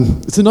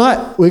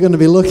Tonight we're going to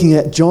be looking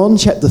at John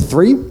chapter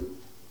 3,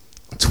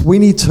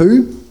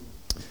 22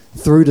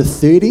 through to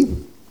 30.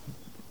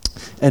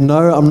 And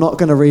no, I'm not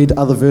going to read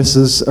other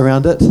verses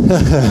around it.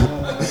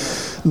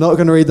 Not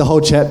going to read the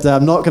whole chapter.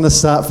 I'm not going to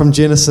start from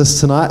Genesis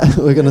tonight.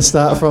 We're going to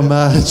start from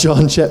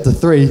John chapter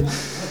 3,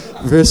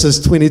 verses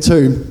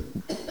 22.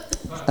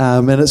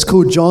 And it's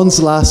called John's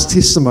Last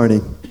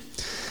Testimony.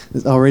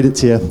 I'll read it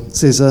to you. It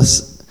says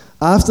this: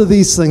 After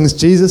these things,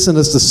 Jesus and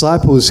his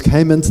disciples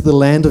came into the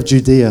land of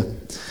Judea.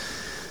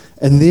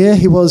 And there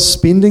he was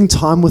spending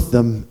time with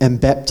them and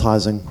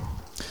baptizing.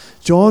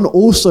 John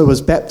also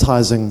was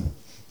baptizing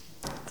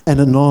in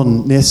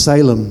Aenon near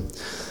Salem,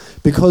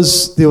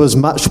 because there was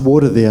much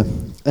water there,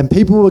 and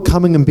people were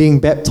coming and being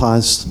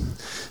baptized,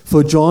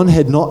 for John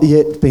had not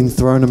yet been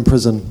thrown in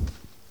prison.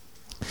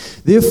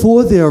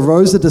 Therefore there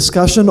arose a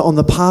discussion on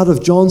the part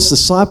of John's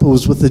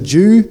disciples with the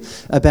Jew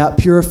about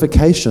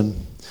purification.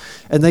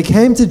 And they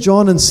came to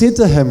John and said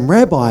to him,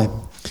 Rabbi,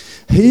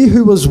 he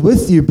who was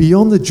with you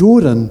beyond the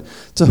Jordan,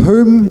 to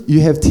whom you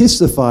have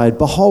testified,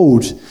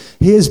 behold,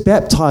 he is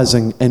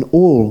baptizing, and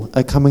all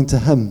are coming to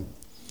him.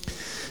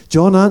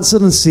 John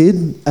answered and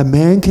said, a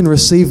man can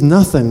receive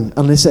nothing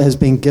unless it has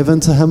been given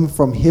to him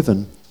from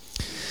heaven.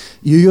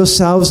 You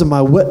yourselves are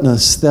my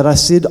witness that I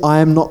said I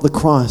am not the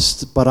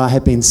Christ, but I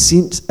have been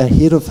sent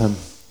ahead of him.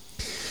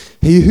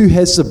 He who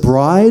has the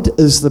bride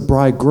is the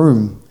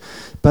bridegroom.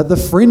 But the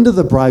friend of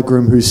the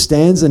bridegroom who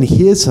stands and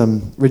hears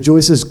him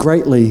rejoices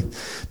greatly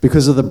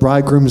because of the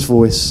bridegroom's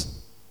voice.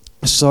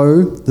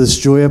 So this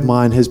joy of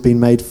mine has been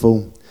made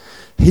full.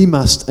 He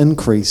must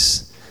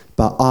increase,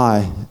 but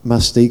I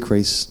must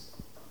decrease.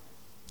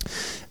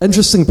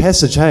 Interesting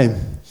passage, hey?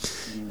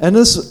 In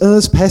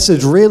this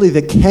passage, really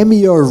the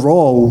cameo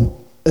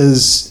role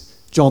is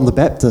John the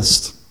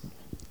Baptist.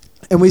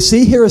 And we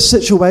see here a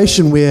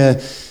situation where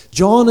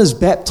John is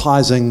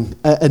baptizing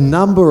a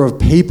number of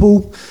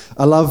people.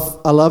 I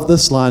love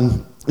this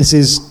line. It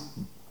says,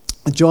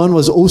 John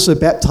was also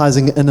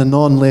baptizing in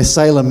Aenon near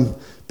Salem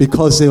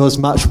because there was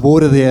much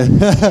water there.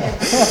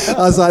 I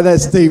was like,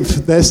 that's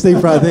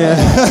deep right there.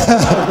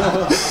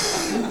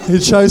 He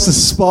chose the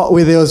spot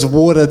where there was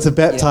water to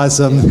baptize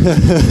him.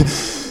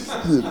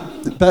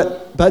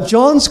 But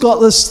John's got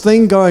this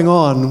thing going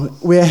on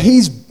where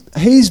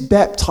he's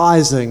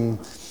baptizing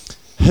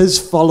his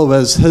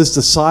followers, his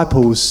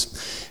disciples.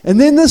 And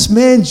then this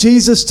man,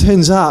 Jesus,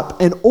 turns up,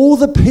 and all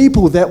the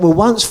people that were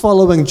once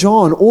following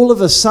John, all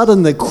of a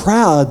sudden the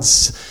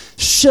crowds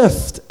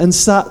shift and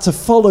start to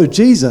follow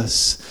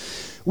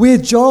Jesus. Where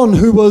John,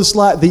 who was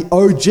like the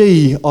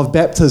OG of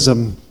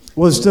baptism,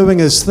 was doing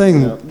his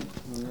thing,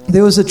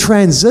 there was a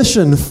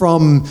transition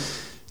from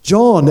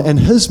John and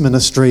his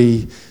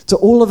ministry to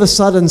all of a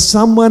sudden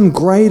someone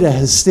greater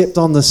has stepped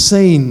on the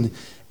scene,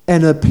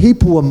 and the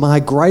people are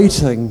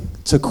migrating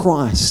to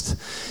Christ.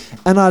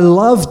 And I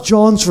love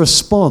John's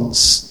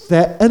response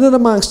that in and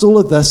amongst all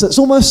of this, it's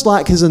almost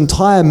like his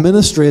entire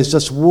ministry is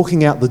just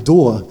walking out the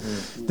door.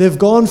 They've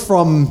gone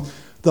from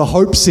the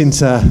Hope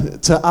Centre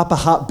to Upper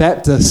Hutt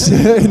Baptist.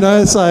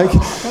 It's like...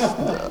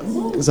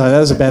 Sorry, that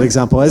was a bad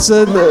example.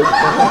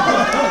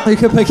 You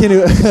could pick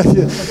anywhere.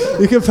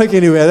 You could pick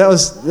anywhere.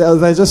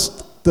 They're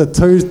just the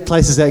two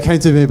places that came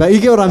to me. But you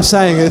get what I'm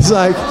saying. It's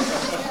like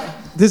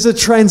there's a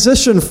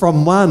transition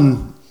from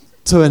one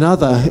to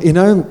another,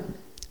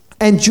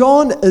 And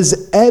John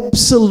is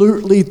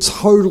absolutely,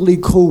 totally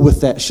cool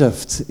with that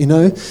shift,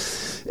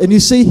 And you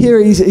see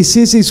here, he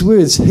says these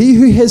words, he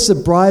who has the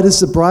bride is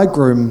the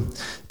bridegroom,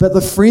 but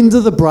the friend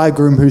of the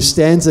bridegroom who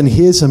stands and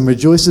hears him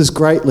rejoices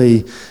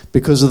greatly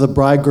because of the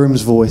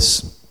bridegroom's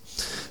voice.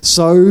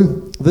 So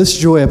this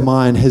joy of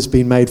mine has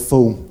been made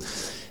full.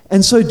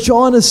 And so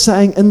John is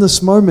saying in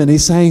this moment,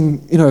 he's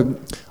saying,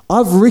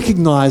 I've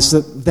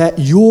recognized that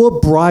your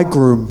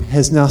bridegroom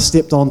has now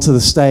stepped onto the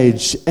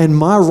stage, and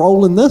my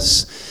role in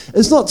this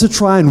is not to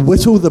try and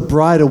whittle the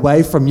bride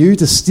away from you,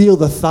 to steal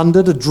the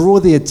thunder, to draw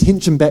the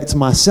attention back to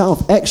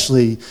myself.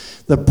 Actually,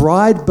 the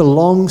bride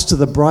belongs to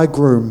the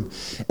bridegroom,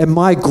 and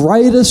my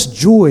greatest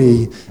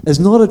joy is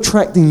not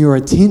attracting your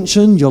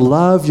attention, your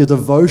love, your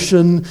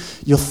devotion,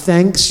 your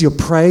thanks, your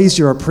praise,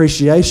 your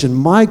appreciation.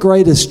 My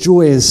greatest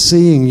joy is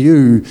seeing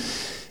you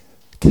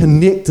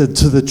connected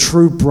to the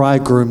true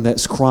bridegroom,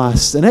 that's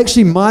Christ. And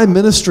actually my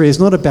ministry is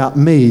not about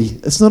me.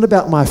 It's not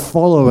about my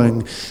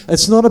following.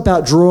 It's not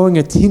about drawing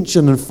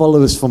attention and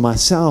followers for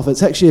myself.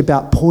 It's actually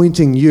about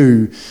pointing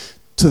you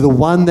to the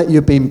one that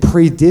you've been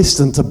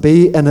predestined to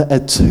be in an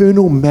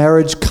eternal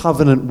marriage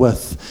covenant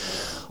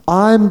with.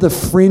 I'm the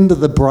friend of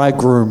the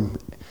bridegroom,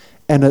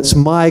 and it's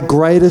my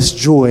greatest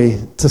joy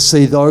to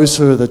see those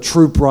who are the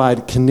true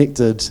bride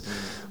connected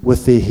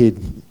with their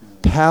head.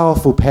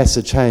 Powerful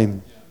passage, hey?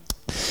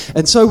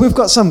 And so we've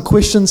got some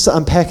questions to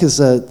unpack as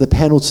the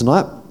panel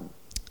tonight.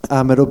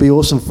 It'll be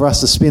awesome for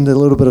us to spend a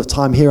little bit of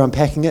time here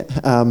unpacking it.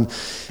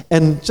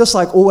 And just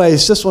like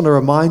always, just want to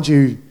remind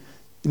you,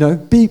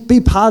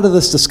 be part of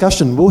this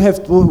discussion.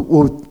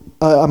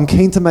 I'm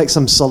keen to make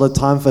some solid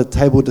time for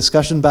table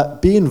discussion,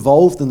 but be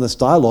involved in this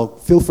dialogue.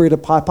 Feel free to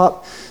pipe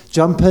up,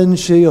 jump in,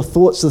 share your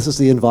thoughts. This is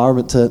the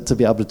environment to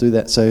be able to do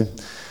that. So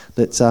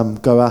let's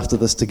go after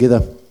this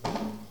together.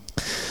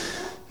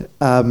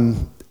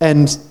 And,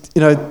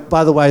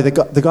 by the way,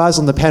 the guys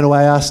on the panel,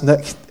 I asked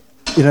Nick,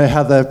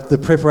 how the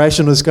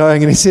preparation was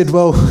going, and he said,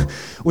 well,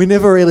 we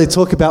never really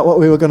talk about what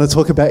we were going to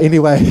talk about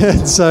anyway.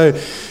 So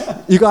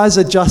you guys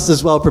are just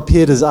as well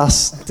prepared as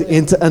us to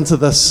enter into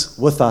this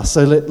with us.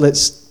 So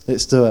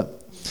let's do it.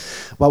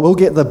 Well, we'll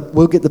get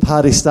the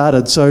party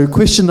started. So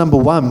question number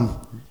 1,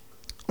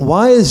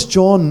 why is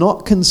John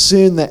not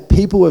concerned that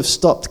people have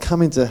stopped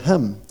coming to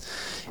him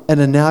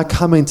and are now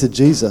coming to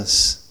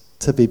Jesus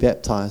to be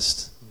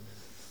baptized?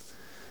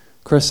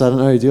 Chris, I don't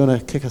know, do you want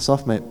to kick us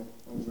off, mate?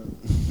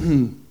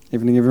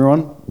 Evening,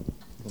 everyone.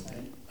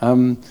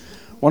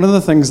 One of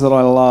the things that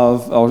I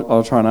love,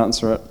 I'll try and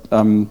answer it,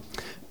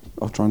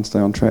 I'll try and stay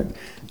on track,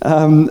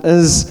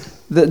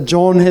 is that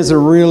John has a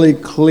really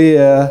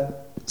clear,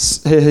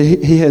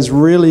 he has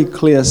really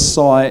clear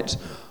sight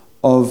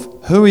of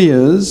who he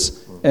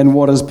is and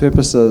what his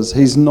purpose is.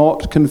 He's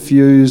not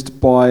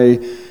confused by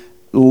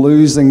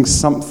losing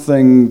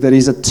something that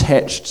he's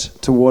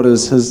attached to what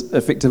is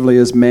effectively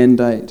his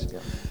mandate.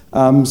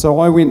 So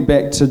I went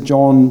back to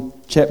John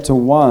chapter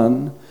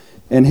 1,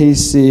 and he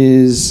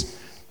says,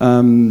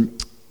 what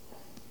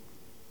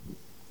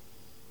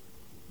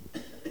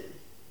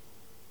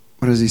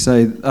does he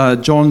say?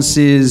 John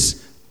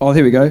says,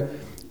 here we go.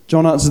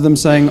 John answered them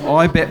saying,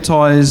 I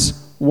baptize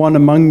with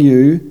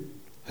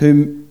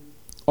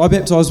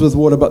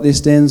water, but there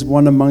stands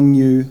one among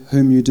you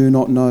whom you do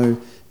not know.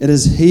 It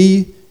is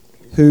he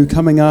who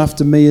coming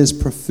after me is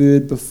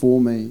preferred before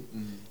me.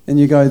 And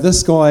you go,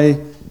 this guy,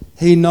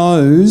 he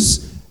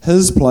knows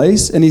his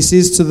place, and he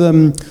says to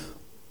them,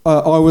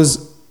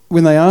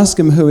 when they ask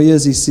him who he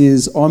is, he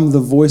says, I'm the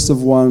voice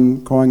of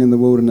one crying in the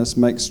wilderness,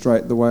 make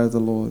straight the way of the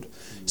Lord.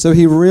 So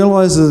he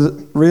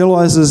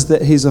realizes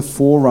that he's a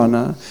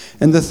forerunner.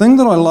 And the thing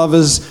that I love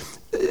is,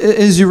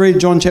 as you read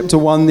John chapter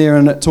 1 there,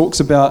 and it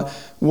talks about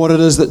what it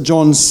is that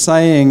John's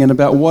saying and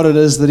about what it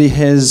is that he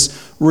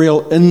has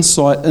real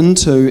insight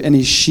into, and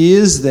he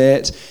shares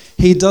that,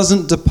 he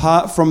doesn't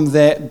depart from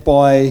that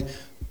by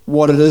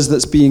what it is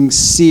that's being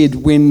said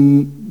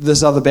when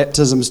this other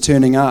baptism's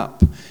turning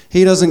up.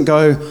 He doesn't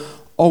go,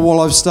 oh, well,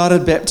 I've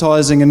started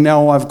baptizing and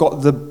now I've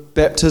got the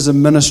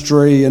baptism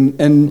ministry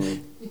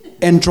and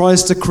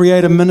tries to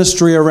create a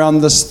ministry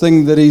around this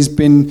thing that he's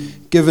been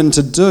given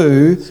to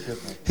do.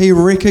 He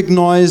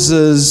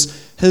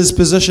recognizes his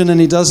position and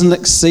he doesn't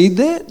exceed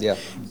that. Yeah.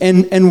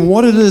 And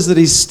what it is that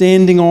he's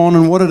standing on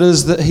and what it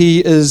is that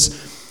he is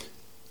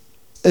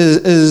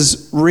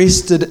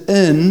rested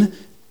in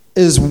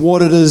is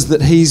what it is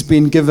that he's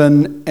been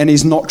given, and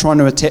he's not trying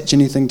to attach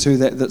anything to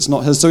that that's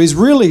not his. So he's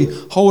really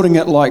holding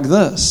it like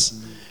this.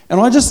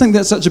 And I just think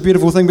that's such a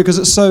beautiful thing, because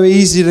it's so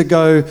easy to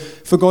go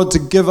for God to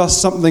give us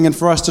something and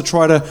for us to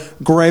try to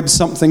grab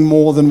something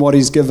more than what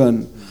he's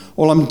given.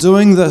 Well, I'm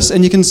doing this,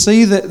 and you can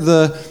see that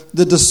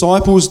the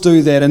disciples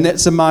do that, and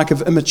that's a mark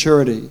of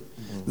immaturity.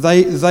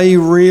 They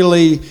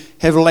really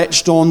have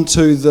latched on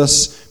to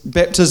this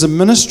baptism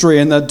ministry,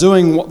 and they're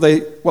doing what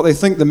they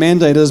think the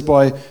mandate is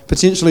by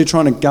potentially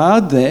trying to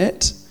guard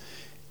that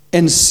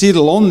and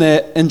settle on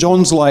that. And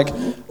John's like,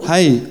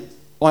 hey,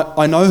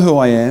 I know who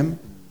I am.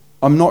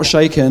 I'm not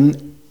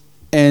shaken.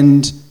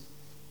 And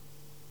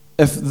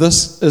if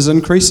this is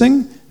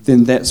increasing,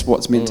 then that's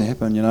what's meant to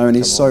happen, and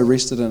he's so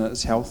rested in it.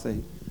 It's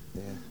healthy.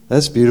 Yeah.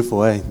 That's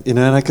beautiful,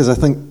 because I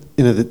think,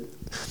 that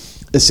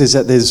it says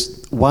that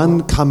there's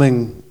one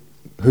coming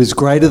who's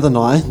greater than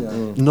I,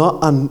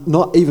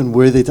 not even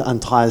worthy to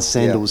untie his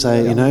sandals,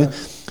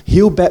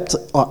 He'll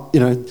baptize,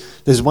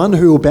 there's one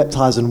who will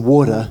baptize in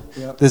water,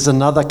 there's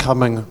another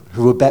coming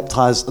who will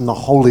baptize in the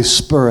Holy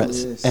Spirit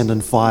and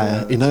in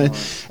fire,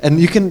 And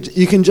you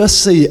can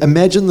just see,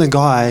 imagine the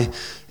guy,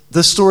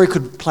 this story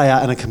could play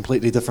out in a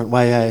completely different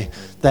way,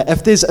 that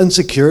if there's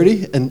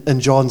insecurity in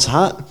John's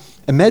heart,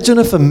 imagine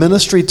if a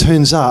ministry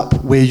turns up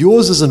where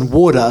yours is in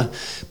water,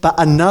 but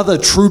another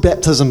true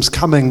baptism's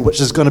coming,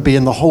 which is going to be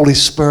in the Holy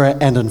Spirit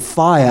and in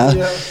fire.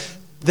 Yeah.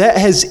 That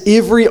has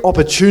every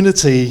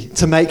opportunity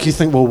to make you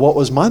think, well, what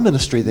was my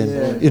ministry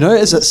then? Yeah.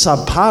 Is it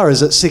subpar?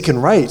 Is it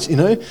second rate?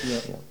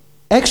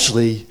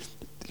 Actually,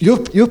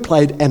 you've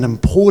played an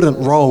important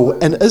role,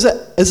 and is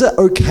it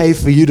okay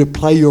for you to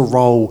play your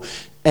role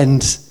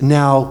and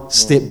now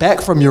step back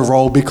from your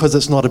role because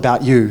it's not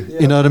about you?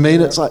 You know what I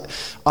mean? It's like,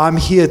 I'm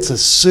here to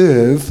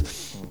serve,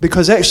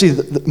 because actually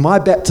my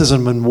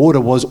baptism in water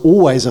was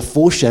always a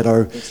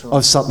foreshadow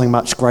of something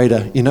much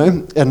greater,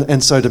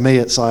 And so to me,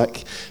 it's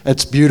like,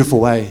 it's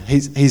beautiful,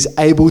 He's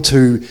able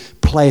to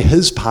play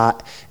his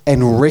part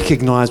and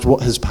recognize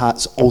what his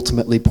part's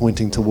ultimately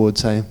pointing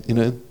towards,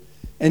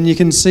 And you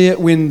can see it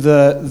when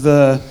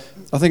I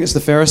think it's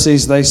the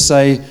Pharisees, they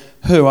say,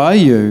 who are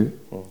you?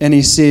 And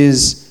he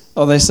says,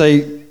 they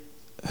say,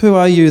 who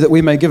are you that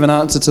we may give an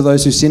answer to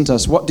those who sent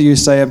us? What do you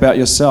say about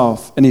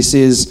yourself? And he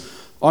says,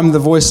 I'm the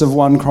voice of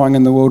one crying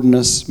in the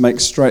wilderness,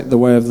 make straight the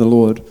way of the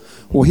Lord.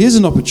 Well, here's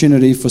an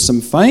opportunity for some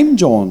fame,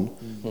 John.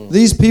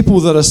 These people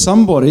that are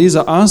somebodies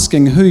are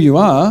asking who you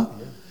are.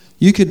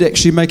 You could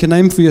actually make a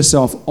name for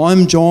yourself.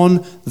 I'm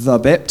John the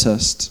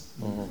Baptist.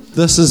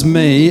 This is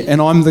me,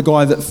 and I'm the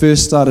guy that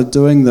first started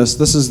doing this.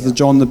 This is the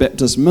John the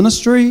Baptist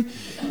ministry,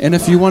 and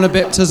if you want a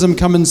baptism,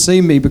 come and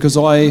see me, because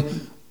I'm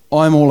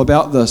all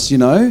about this, you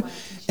know.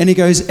 And he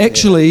goes,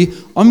 actually,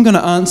 I'm going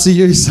to answer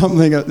you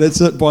something.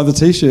 That's it, by the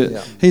T-shirt.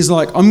 Yeah. He's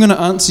like, I'm going to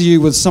answer you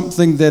with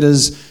something that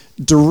is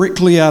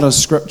directly out of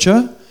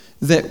Scripture,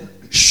 that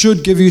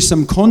should give you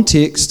some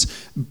context,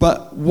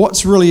 but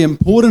what's really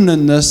important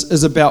in this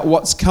is about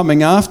what's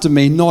coming after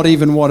me, not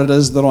even what it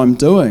is that I'm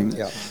doing.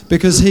 Yeah.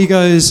 Because he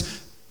goes,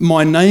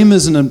 my name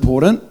isn't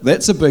important.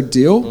 That's a big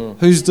deal.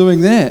 Who's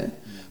doing that?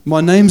 My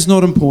name's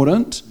not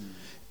important.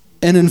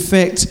 And in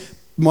fact,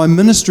 my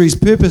ministry's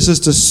purpose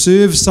is to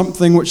serve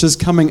something which is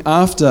coming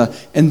after.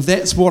 And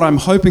that's what I'm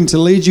hoping to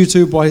lead you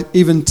to by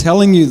even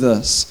telling you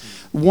this.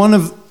 One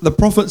of the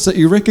prophets that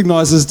you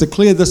recognize has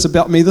declared this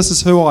about me. This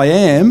is who I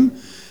am.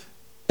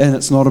 And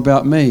it's not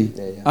about me.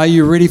 Yeah. Are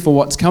you ready for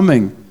what's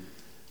coming?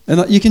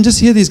 And you can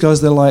just hear these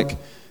guys. They're like,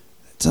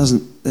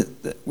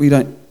 we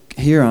don't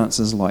hear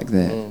answers like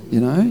that, you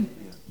know?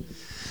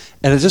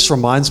 And it just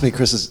reminds me,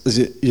 Chris, as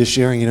you're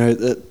sharing, you know,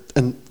 that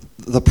in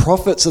the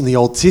prophets in the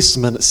Old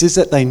Testament, it says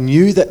that they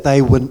knew that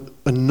they were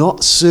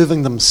not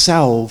serving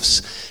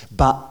themselves,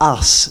 but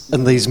us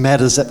in these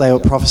matters that they were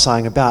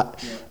prophesying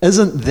about.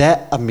 Isn't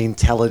that a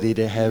mentality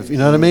to have? You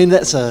know what I mean?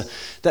 That's a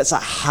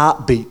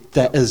heartbeat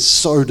that is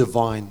so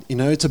divine, you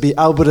know, to be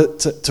able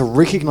to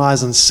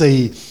recognize and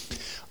see,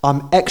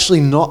 I'm actually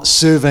not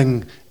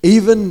serving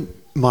even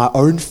my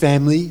own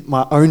family,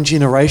 my own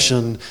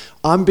generation.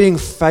 I'm being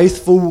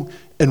faithful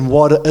in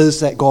what it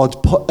is that God's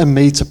put in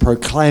me to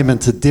proclaim and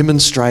to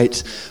demonstrate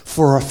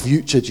for a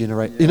future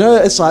generation. You know,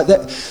 it's like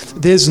that.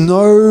 There's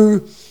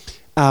no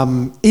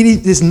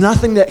there's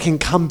nothing that can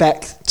come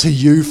back to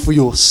you for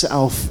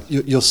yourself.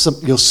 You're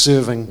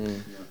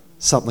serving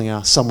something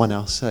else, someone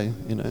else. Hey,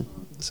 you know.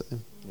 So,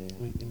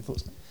 any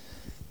thoughts?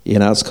 You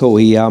know, it's cool.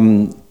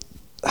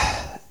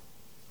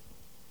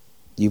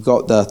 You've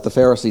got the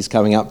Pharisees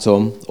coming up to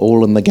him,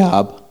 all in the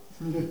garb,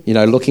 you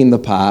know, looking the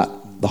part,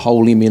 the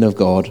holy men of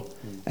God,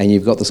 and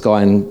you've got this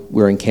guy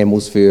wearing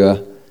camel's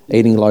fur,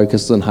 eating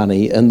locusts and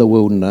honey in the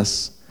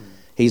wilderness.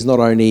 He's not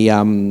only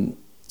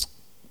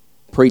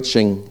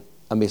preaching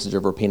a message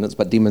of repentance,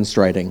 but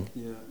demonstrating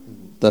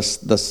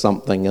this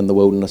something in the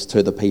wilderness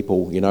to the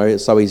people. You know,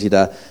 it's so easy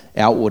to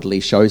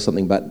outwardly show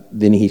something, but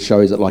then he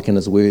shows it like in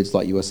his words,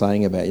 like you were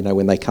saying about, you know,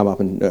 when they come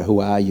up and who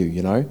are you,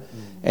 you know?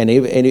 And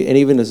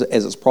even as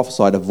it's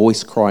prophesied, a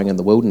voice crying in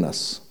the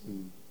wilderness.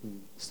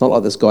 It's not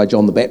like this guy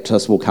John the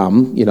Baptist will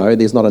come, you know,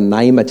 there's not a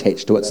name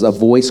attached to it, it's a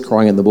voice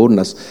crying in the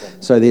wilderness.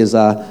 So there's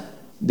a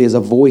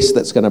voice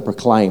that's going to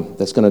proclaim,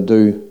 that's going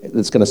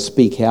to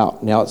speak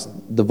out. Now it's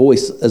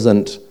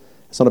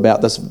not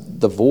about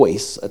the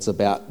voice, it's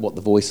about what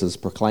the voice is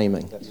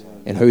proclaiming,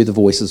 and who the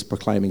voice is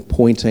proclaiming,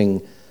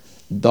 pointing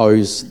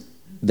those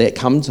that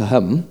come to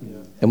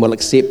him and will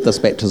accept this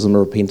baptism of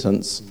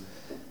repentance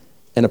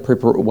in a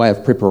way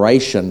of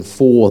preparation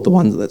for the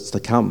one that's to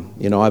come.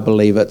 You know, I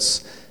believe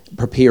it's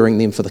preparing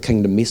them for the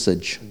kingdom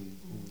message.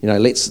 You know,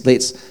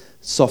 let's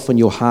soften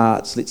your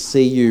hearts. Let's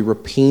see you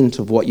repent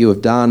of what you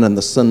have done and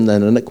the sin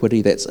and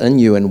iniquity that's in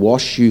you, and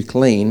wash you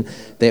clean,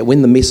 that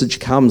when the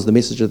message comes, the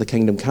message of the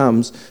kingdom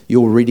comes,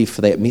 you're ready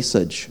for that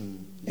message.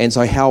 And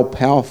so how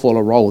powerful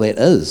a role that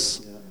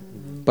is.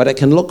 But it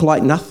can look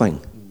like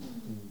nothing.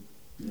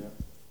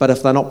 But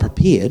if they're not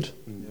prepared,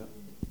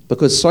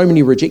 because so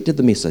many rejected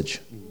the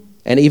message,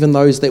 and even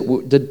those that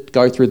did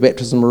go through the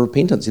baptism of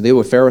repentance, there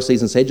were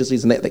Pharisees and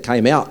Sadducees and that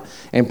came out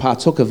and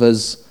partook of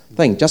his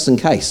thing, just in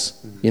case.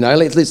 You know,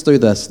 let's do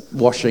this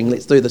washing,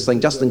 let's do this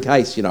thing just in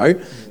case, you know.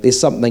 There's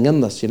something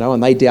in this, you know,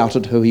 and they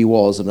doubted who he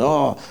was, and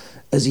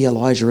is he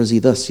Elijah, is he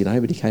this, you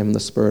know, but he came in the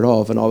spirit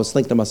of. And I was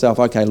thinking to myself,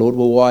 okay, Lord,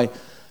 well,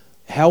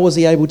 how was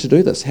he able to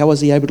do this? How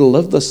was he able to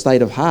live this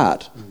state of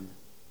heart?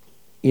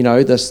 You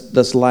know,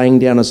 this laying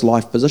down his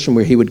life position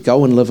where he would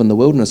go and live in the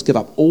wilderness, give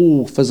up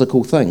all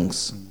physical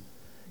things.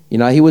 You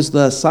know, he was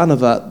the son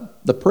of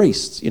the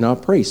priest, you know, a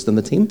priest in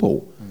the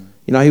temple.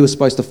 You know, he was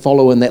supposed to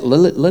follow in that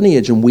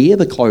lineage and wear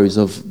the clothes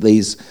of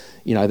these,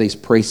 you know, these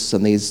priests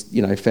and these,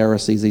 you know,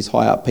 Pharisees, these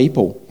high up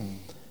people.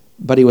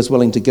 But he was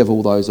willing to give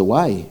all those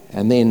away.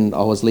 And then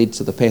I was led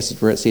to the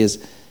passage where it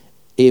says,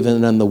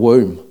 even in the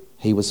womb,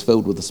 he was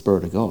filled with the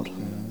Spirit of God.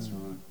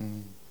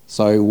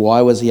 So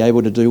why was he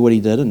able to do what he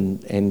did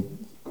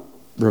and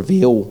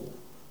reveal,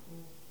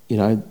 you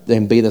know,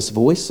 and be this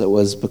voice? It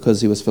was because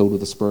he was filled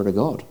with the Spirit of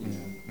God.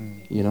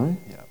 You know?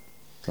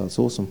 So it's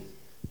awesome.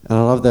 And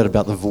I love that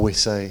about the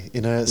voice,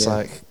 You know, it's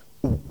like,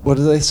 what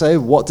do they say?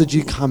 What did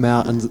you come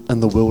out in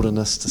the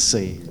wilderness to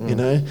see? You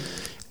know?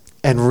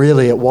 And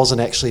really, it wasn't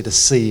actually to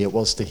see, it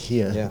was to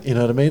hear. You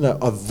know what I mean?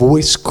 A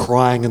voice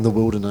crying in the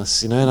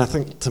wilderness, you know? And I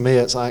think, to me,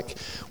 it's like,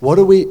 what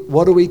do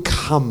we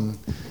come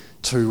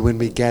to when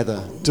we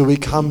gather? Do we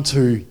come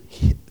to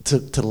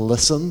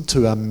listen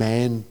to a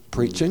man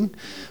preaching?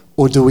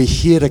 Or do we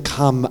hear to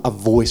come a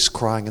voice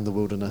crying in the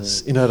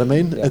wilderness? You know what I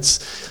mean?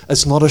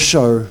 It's not a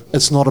show.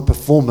 It's not a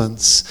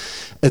performance.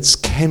 It's,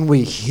 can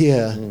we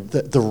hear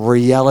the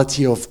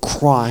reality of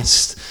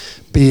Christ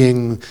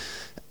being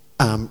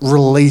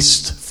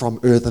released from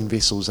earthen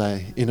vessels,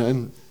 you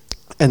know.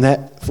 And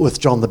that with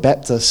John the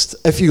Baptist,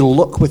 if you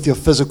look with your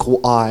physical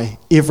eye,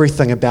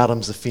 everything about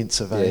him's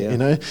offensive, you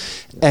know.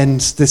 And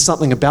there's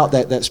something about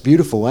that that's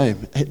beautiful,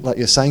 like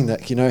you're saying,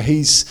 Nick. You know,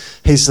 he's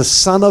the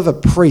son of a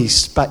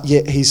priest, but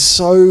yet he's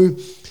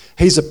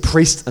a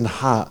priest in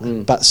heart,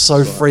 but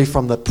so free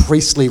from the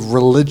priestly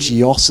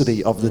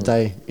religiosity of the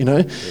day. You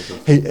know,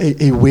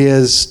 he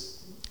wears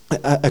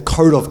a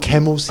coat of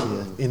camel's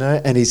hair, you know,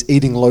 and he's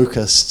eating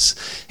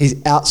locusts. He's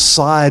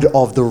outside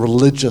of the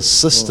religious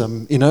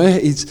system, you know.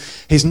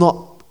 He's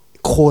not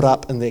caught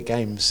up in their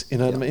games, you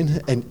know what I mean?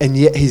 And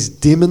yet he's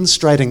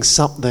demonstrating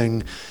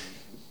something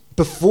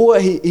before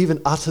he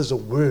even utters a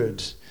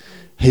word.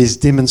 He's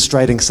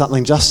demonstrating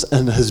something just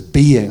in his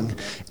being,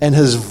 and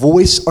his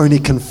voice only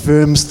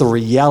confirms the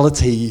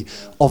reality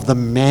of the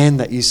man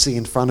that you see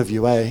in front of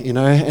you, you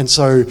know. And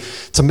so,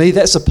 to me,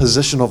 that's a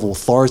position of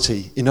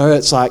authority. You know,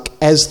 it's like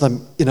as the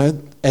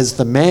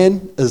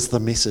man is the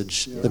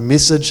message. The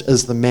message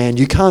is the man.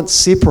 You can't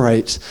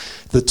separate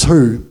the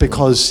two,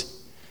 because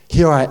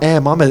here I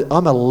am. I'm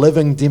a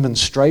living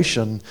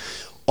demonstration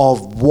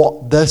of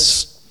what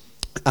this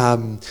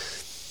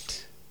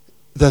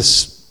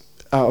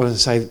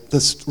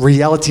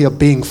reality of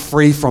being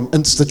free from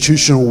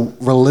institutional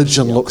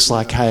religion looks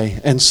like,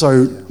 and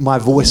so my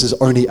voice is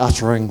only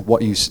uttering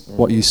what you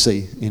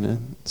see, you know.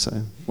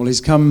 So well,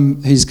 he's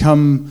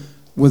come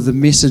with the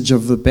message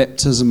of the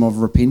baptism of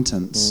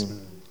repentance,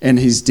 and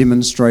he's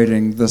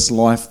demonstrating this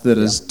life that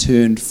is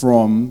turned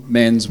from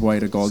man's way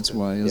to God's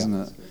way, isn't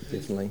it?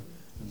 Definitely.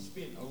 He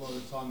spent a lot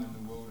of time in the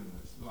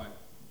wilderness, like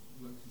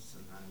locusts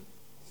and honey.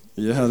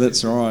 Yeah,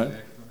 that's right.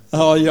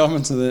 Oh yeah, I'm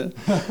into that.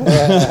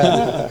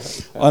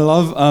 I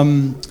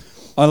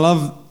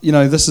love. You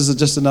know, this is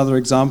just another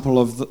example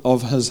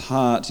of his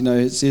heart. You know,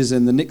 it says,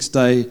 and the next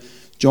day,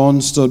 John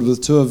stood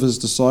with two of his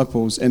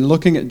disciples, and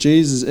looking at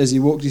Jesus as he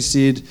walked, he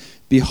said,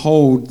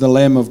 "Behold, the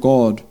Lamb of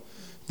God."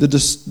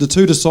 The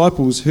two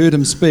disciples heard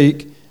him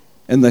speak,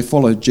 and they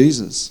followed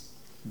Jesus.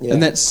 Yeah.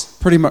 And that's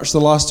pretty much the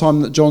last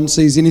time that John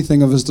sees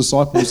anything of his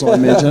disciples, I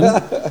imagine.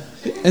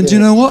 And do you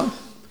know what?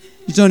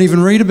 You don't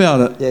even read about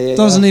it. It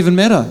doesn't even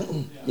matter.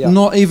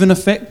 Not even a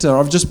factor.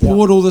 I've just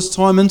poured all this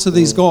time into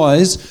these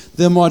guys.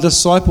 They're my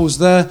disciples.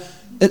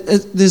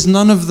 There's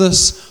none of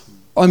this.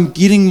 I'm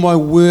getting my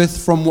worth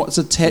from what's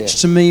attached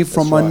to me,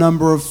 from my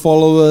number of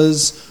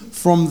followers,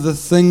 from the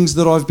things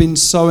that I've been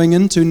sowing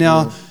into.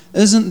 Now,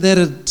 isn't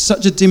that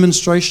such a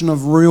demonstration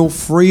of real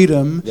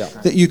freedom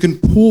that you can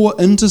pour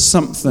into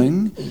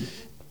something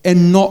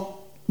and not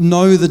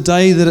know the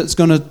day that it's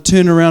going to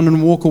turn around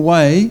and walk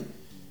away,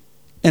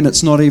 and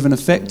it's not even a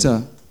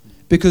factor,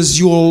 because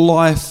your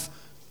life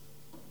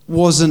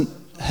wasn't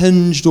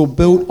hinged or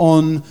built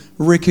on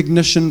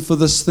recognition for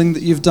this thing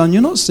that you've done.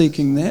 You're not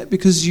seeking that,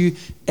 because you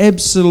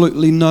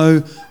absolutely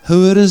know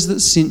who it is that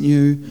sent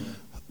you,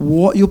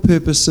 what your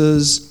purpose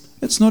is.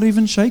 It's not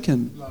even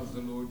shaken. Love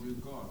the Lord your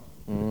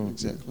God.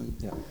 Exactly.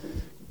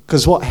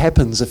 Because what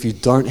happens if you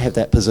don't have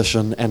that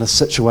position and a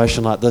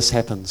situation like this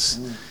happens?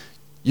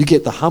 You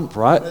get the hump,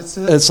 right? That's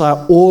it. It's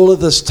like all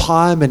of this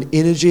time and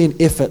energy and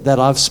effort that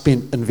I've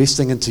spent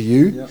investing into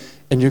you,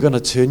 and you're going to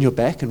turn your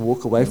back and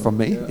walk away from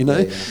me, you know?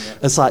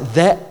 It's like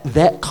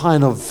that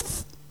kind of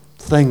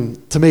thing,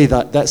 to me,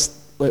 that's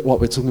what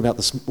we're talking about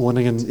this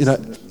morning. And, you know,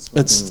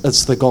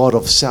 it's the God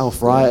of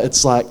self, right?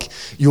 It's like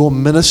your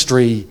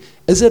ministry,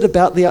 is it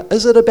about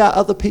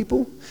other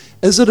people?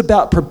 Is it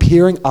about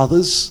preparing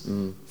others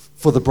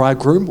for the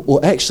bridegroom, or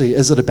actually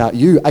is it about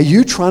you? Are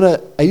you trying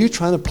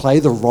to play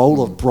the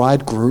role of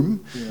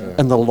bridegroom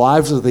in the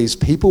lives of these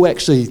people?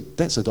 Actually,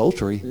 that's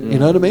adultery. You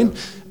know what I mean?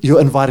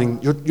 You're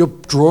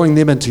drawing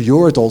them into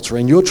your adultery,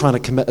 and you're trying to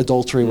commit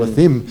adultery with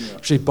them.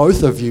 Actually,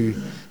 both of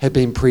you have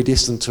been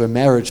predestined to a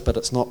marriage, but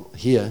it's not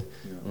here.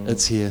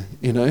 It's here,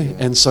 you know?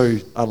 And so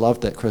I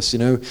love that, Chris. You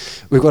know,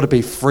 we've got to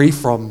be free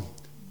from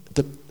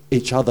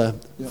each other,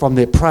 from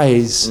their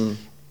praise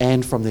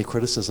and from their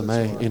criticism,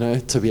 you know,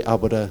 to be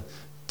able to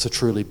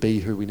truly be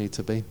who we need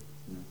to be.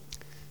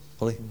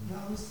 Holly? No,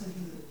 I was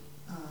thinking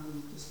that,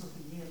 just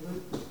looking here,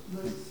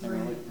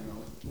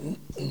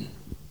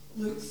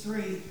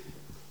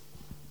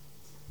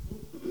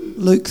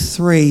 Luke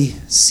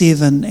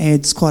 3:7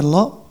 adds quite a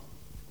lot.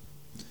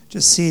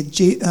 Just said,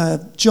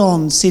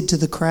 John said to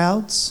the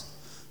crowds,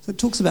 so it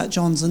talks about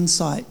John's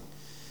insight.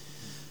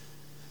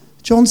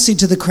 John said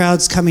to the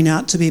crowds coming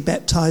out to be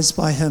baptized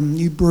by him,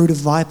 "You brood of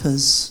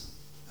vipers,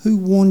 who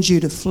warned you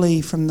to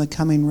flee from the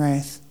coming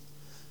wrath?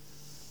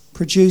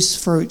 Produce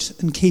fruit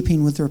in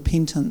keeping with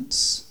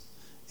repentance,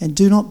 and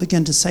do not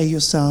begin to say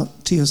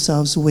to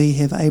yourselves, we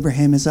have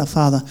Abraham as our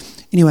father."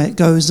 Anyway, it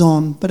goes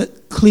on, but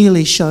it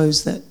clearly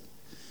shows that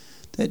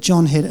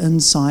John had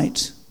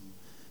insight,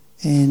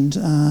 and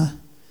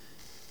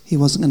he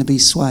wasn't going to be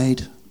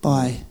swayed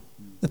by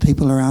the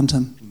people around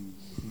him.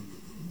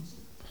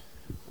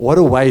 What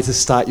a way to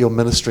start your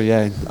ministry,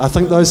 I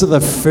think those are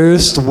the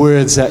first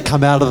words that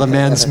come out of the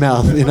man's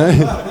mouth, you know?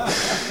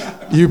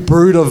 You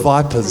brood of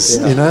vipers,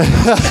 you know?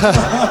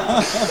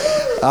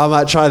 I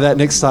might try that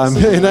next time,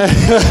 you know?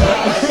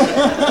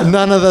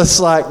 none of this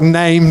like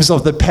names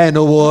of the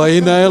panel or,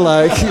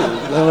 like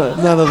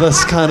none of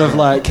this kind of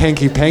like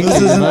hanky panky.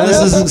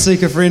 This isn't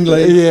seeker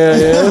friendly. Yeah,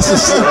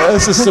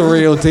 this is the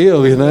real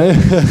deal,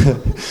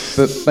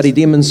 But he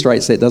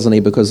demonstrates that, doesn't he?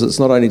 Because it's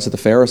not only to the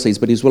Pharisees,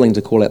 but he's willing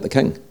to call out the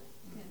king.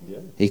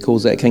 He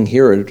calls out King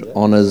Herod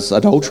on his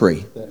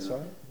adultery. That's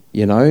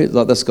right.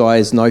 Like this guy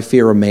has no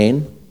fear of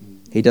man.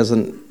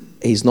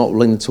 He's not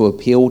willing to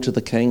appeal to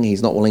the king.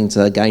 He's not willing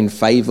to gain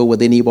favour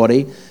with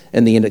anybody.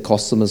 In the end, it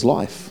costs him his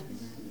life.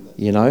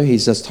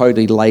 He's just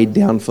totally laid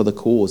down for the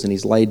cause, and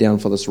he's laid down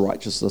for this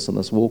righteousness and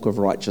this walk of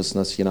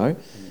righteousness,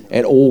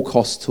 at all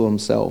cost to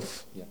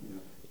himself.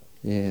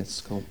 Yeah, it's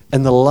cool.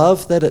 And the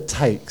love that it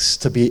takes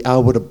to be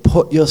able to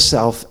put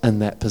yourself in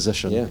that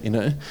position,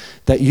 that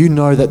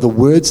that the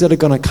words that are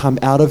going to come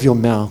out of your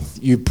mouth,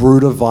 you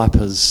brood of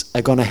vipers,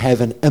 are going to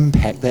have an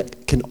impact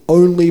that can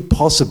only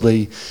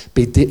possibly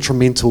be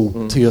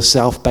detrimental to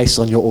yourself based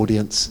on your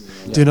audience.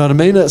 Do you know what I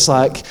mean? It's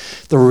like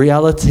the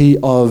reality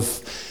of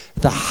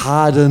the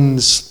hardened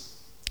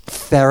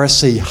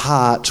Pharisee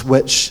heart,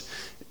 which,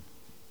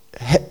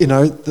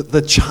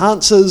 the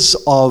chances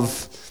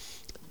of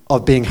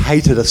being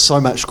hated are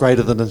so much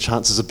greater than the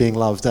chances of being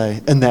loved,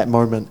 in that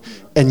moment.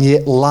 And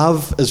yet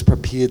love is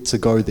prepared to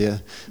go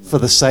there for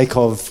the sake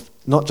of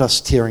not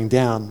just tearing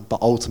down,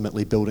 but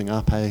ultimately building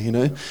up,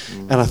 And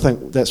I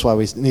think that's why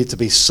we need to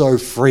be so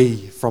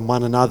free from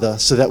one another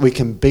so that we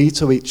can be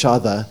to each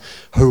other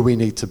who we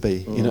need to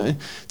be,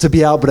 to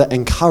be able to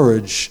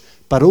encourage,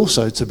 but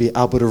also to be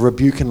able to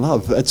rebuke and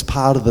love. It's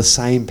part of the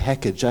same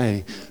package,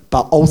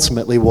 But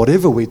ultimately,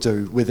 whatever we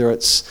do, whether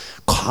it's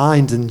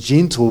kind and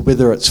gentle,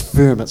 whether it's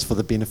firm, it's for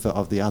the benefit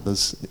of the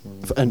others,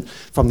 and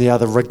from the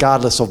other,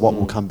 regardless of what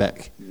will come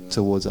back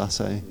towards us.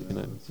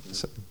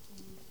 So.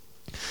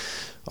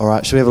 All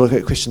right, shall we have a look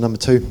at question number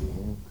 2?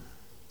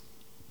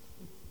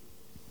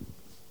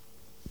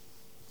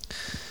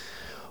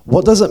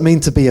 What does it mean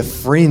to be a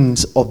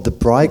friend of the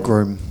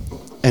bridegroom,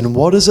 and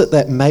what is it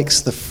that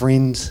makes the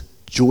friend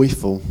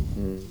joyful?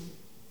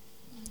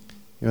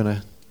 You want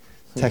to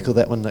tackle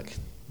that one, Nick?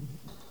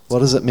 What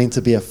does it mean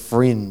to be a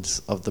friend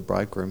of the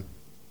bridegroom?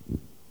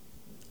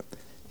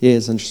 Yeah,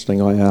 it's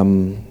interesting. I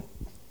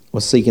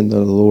was seeking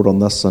the Lord on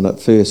this, and at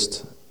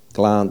first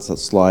glance,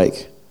 it's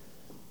like,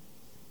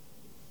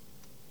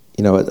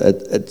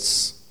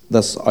 it's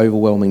this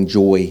overwhelming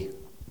joy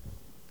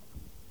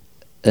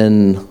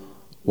in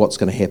what's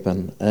going to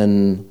happen,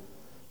 in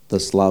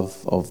this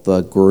love of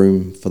the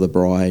groom for the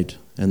bride,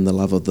 and the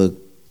love of the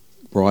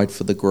bride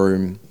for the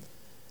groom.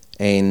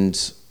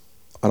 And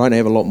I don't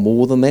have a lot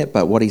more than that,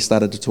 but what he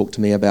started to talk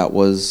to me about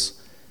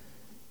was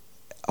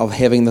of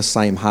having the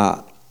same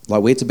heart.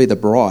 Like, we're to be the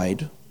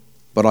bride,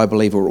 but I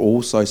believe we're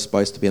also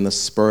supposed to be in the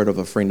spirit of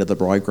a friend of the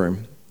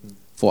bridegroom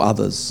for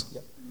others.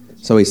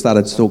 So he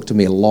started to talk to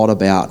me a lot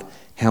about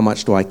how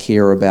much do I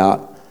care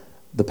about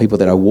the people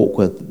that I walk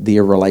with,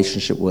 their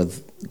relationship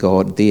with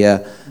God,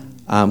 their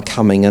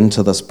coming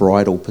into this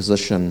bridal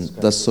position,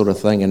 this sort of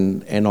thing.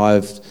 And I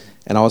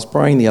was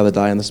praying the other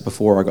day, and this is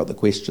before I got the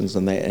questions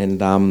and that,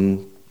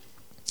 and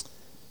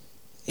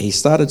he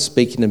started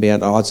speaking to me,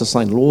 and I was just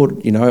saying,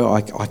 Lord,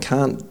 I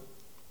can't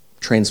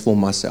transform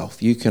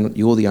myself.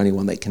 You're the only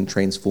one that can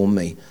transform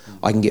me.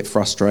 I can get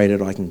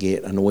frustrated, I can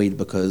get annoyed,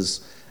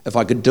 because if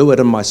I could do it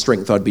in my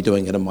strength, I'd be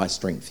doing it in my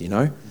strength,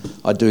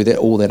 I do that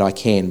all that I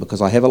can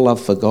because I have a love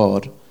for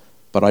God,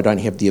 but I don't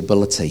have the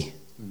ability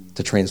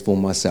to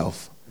transform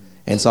myself.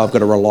 And so I've got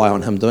to rely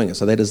on him doing it.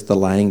 So that is the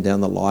laying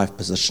down the life,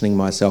 positioning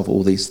myself,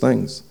 all these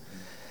things.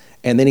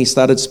 And then he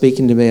started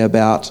speaking to me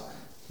about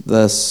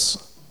this,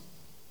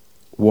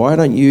 why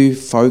don't you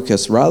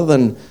focus, rather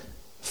than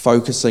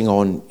focusing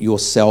on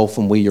yourself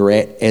and where you're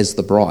at as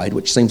the bride,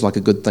 which seems like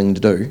a good thing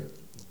to do,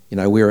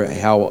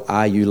 how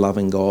are you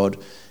loving God?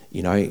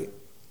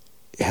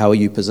 How are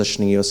you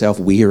positioning yourself?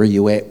 Where are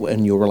you at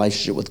in your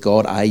relationship with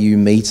God? Are you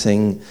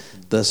meeting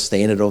the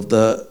standard of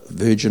the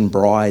virgin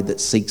bride that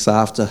seeks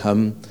after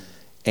him?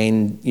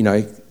 And,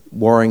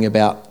 worrying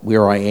about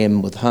where I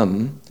am with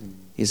him,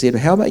 he said,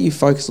 how about you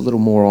focus a little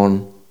more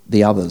on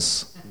the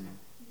others,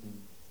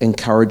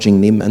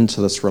 encouraging them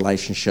into this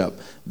relationship,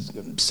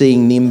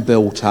 seeing them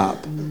built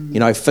up,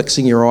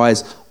 fixing your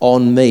eyes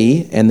on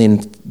me, and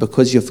then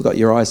because you've got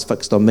your eyes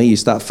fixed on me, you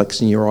start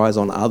fixing your eyes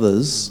on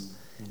others,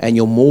 and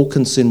you're more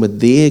concerned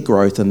with their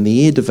growth and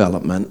their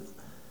development,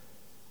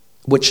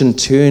 which in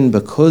turn,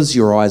 because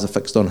your eyes are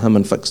fixed on him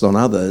and fixed on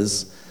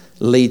others,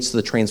 leads to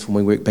the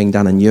transforming work being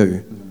done in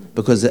you.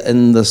 Because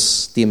in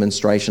this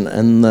demonstration,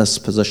 in this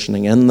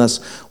positioning, in this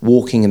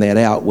walking that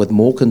out with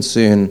more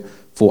concern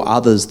for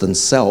others than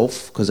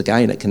self, because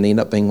again, it can end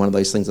up being one of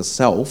those things of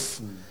self,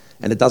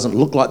 and it doesn't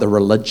look like the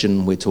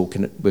religion we've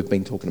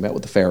been talking about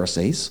with the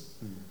Pharisees,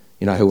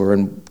 who were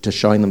into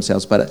showing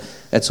themselves. But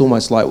it's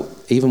almost like,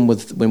 even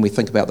when we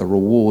think about the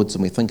rewards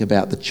and we think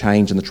about the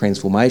change and the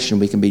transformation,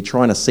 we can be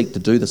trying to seek to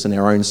do this in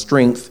our own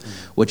strength,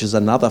 which is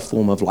another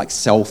form of like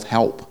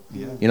self-help.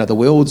 Yeah. The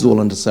world's all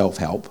into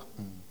self-help.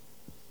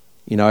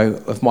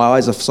 If my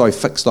eyes are so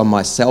fixed on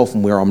myself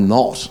and where I'm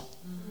not,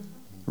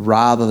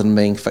 rather than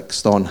being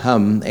fixed on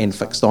him and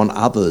fixed on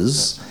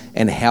others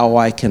and how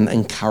I can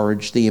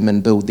encourage them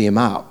and build them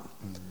up.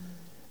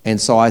 And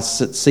so I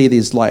see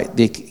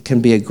there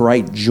can be a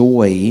great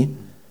joy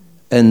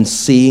in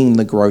seeing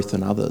the growth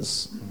in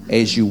others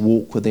as you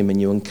walk with them and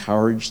you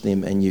encourage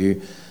them and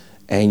you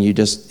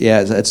just,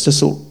 it's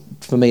just all,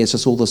 for me, it's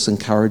just all this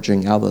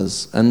encouraging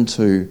others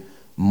into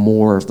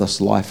more of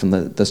this life and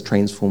this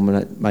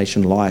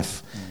transformation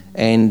life.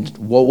 And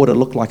what would it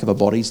look like if a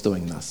body's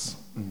doing this?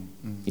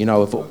 You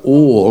know, if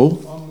all...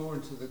 I'm more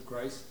into the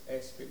grace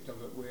aspect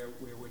of it, where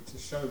we're to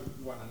show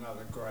one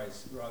another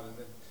grace rather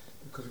than,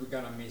 because we're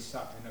going to mess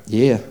up, and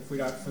if we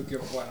don't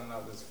forgive one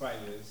another's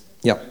failures.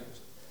 Yep.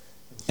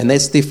 And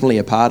that's definitely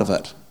a part of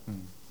it.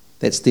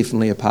 That's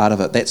definitely a part of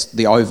it. That's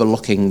the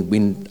overlooking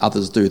when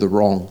others do the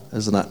wrong,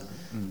 isn't it?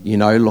 You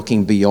know,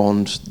 looking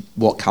beyond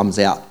what comes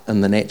out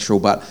in the natural.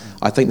 But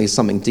I think there's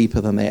something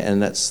deeper than that,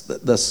 and it's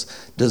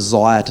this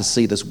desire to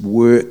see this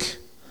work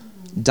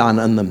done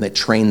in them that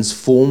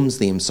transforms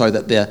them so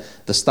that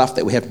the stuff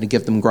that we have to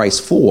give them grace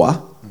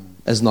for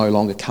is no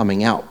longer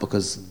coming out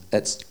because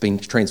it's been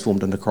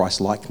transformed into Christ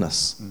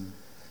likeness.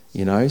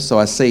 You know, so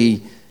I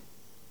see,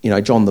 you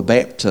know, John the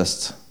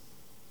Baptist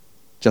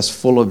just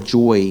full of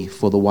joy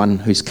for the one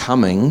who's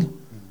coming,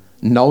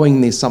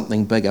 knowing there's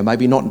something bigger,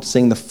 maybe not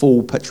seeing the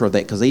full picture of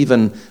that, because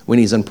even when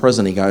he's in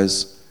prison, he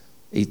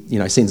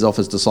sends off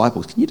his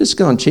disciples. Can you just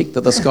go and check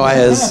that this guy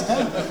is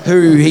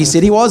who he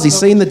said he was? He's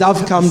seen the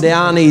dove come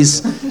down. He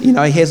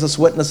has this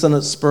witness in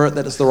his spirit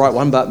that it's the right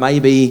one, but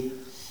maybe,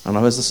 I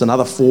don't know, is this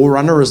another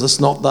forerunner? Is this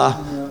not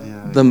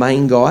the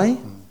main guy?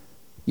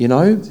 You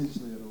know?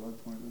 Potentially at a low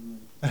point,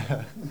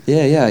 isn't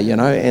Yeah, you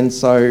know, and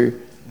so,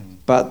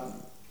 but,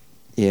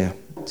 yeah.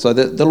 So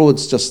the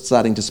Lord's just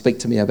starting to speak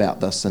to me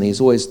about this, and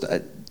he's always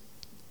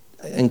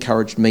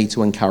encouraged me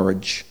to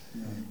encourage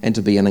and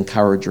to be an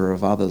encourager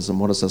of others. And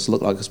what does this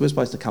look like? Because we're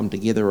supposed to come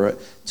together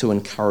to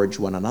encourage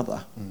one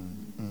another.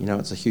 You know,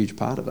 it's a huge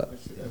part of it.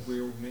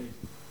 We all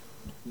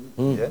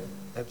need. Yeah,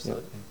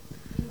 absolutely.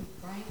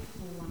 Pray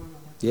for one another.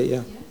 Yeah.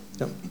 Yep.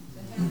 Yep.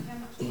 So how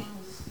much time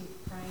is spent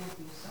praying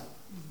for yourself?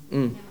 How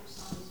much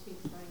time is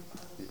spent praying for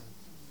others?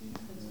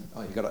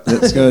 Oh, you got it.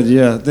 That's good.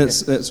 Yeah,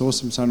 that's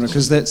awesome, Sandra.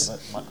 Because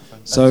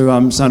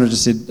so. Sandra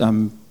just said,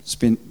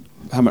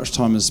 how much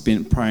time is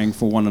spent praying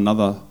for one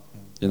another,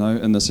 you know,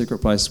 in the secret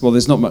place. Well,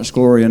 there's not much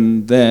glory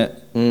in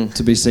that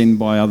to be seen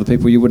by other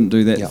people. You wouldn't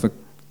do that for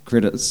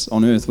credits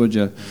on earth, would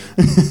you?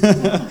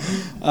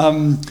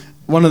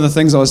 One of the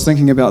things I was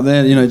thinking about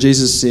there, you know,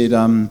 Jesus said,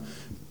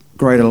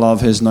 greater love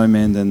has no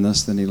man than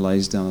this, than he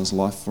lays down his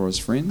life for his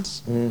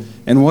friends.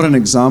 And what an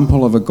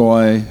example of a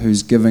guy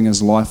who's giving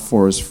his life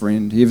for his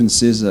friend. He even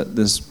says that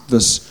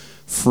this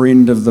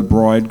friend of the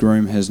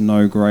bridegroom has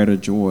no greater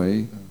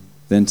joy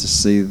than to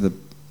see the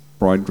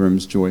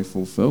bridegroom's joy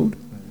fulfilled.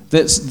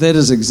 That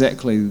is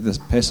exactly the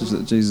passage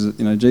that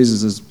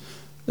Jesus is,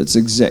 it's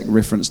exact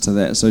reference to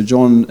that. So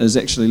John is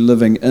actually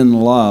living in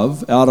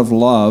love, out of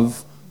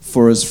love,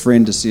 for his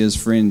friend to see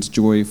his friend's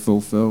joy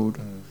fulfilled.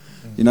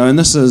 You know, and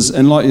this is,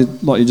 and like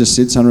you just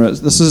said, Sandra,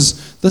 this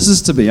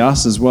is to be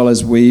us as well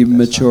as we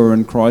mature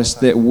in Christ,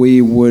 that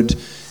we would,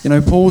 you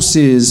know, Paul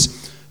says,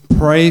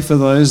 pray for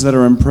those that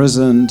are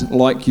imprisoned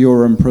like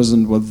you're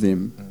imprisoned with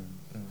them.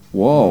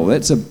 Whoa,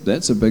 that's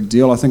a big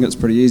deal. I think it's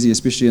pretty easy,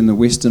 especially in the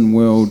Western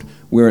world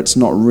where it's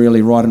not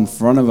really right in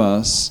front of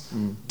us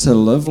to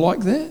live like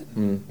that,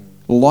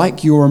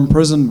 like you're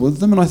imprisoned with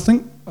them. And I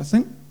think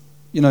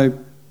you know,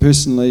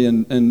 personally,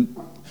 and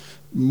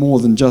more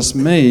than just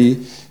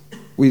me,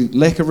 we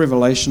lack a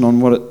revelation on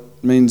what it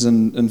means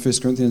in 1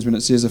 Corinthians when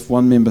it says if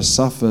one member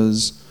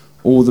suffers,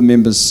 all the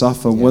members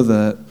suffer with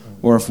it,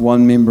 or if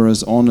one member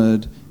is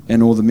honoured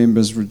and all the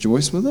members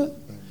rejoice with it.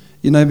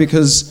 You know,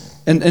 because...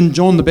 And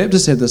John the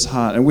Baptist had this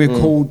heart, and we're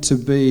called to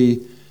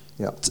be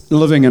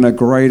living in a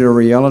greater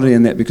reality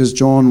in that, because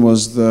John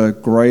was the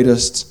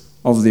greatest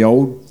of the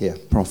old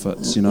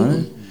prophets, you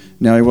know.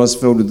 Now, he was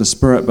filled with the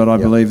Spirit, but I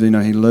believe, you know,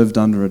 he lived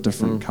under a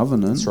different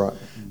covenant. That's right.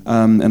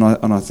 And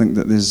I think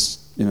that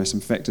there's, you know, some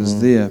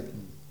factors there.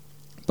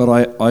 But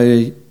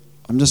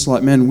I'm just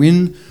like, man,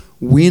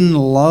 when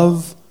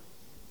love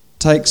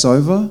takes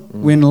over,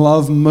 when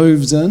love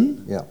moves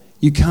in,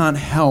 you can't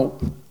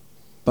help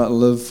but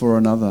live for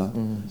another.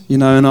 You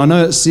know, and I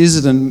know it says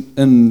it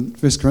in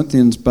 1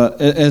 Corinthians,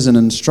 but as an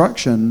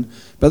instruction,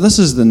 but this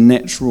is the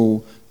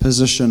natural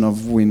position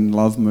of when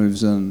love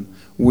moves in.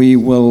 We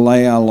will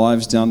lay our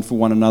lives down for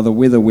one another,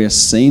 whether we're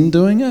seen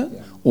doing it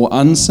or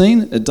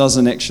unseen. It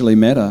doesn't actually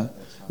matter,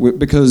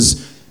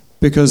 because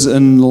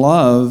in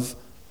love,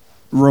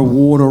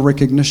 reward or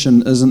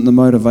recognition isn't the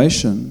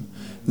motivation.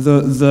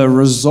 The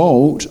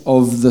result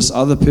of this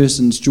other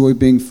person's joy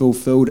being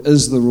fulfilled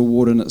is the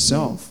reward in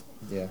itself.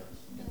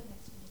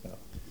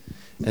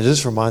 It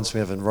just reminds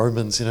me of in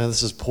Romans, you know,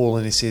 this is Paul,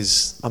 and he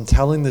says, I'm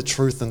telling the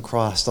truth in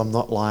Christ, I'm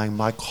not lying.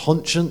 My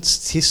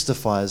conscience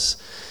testifies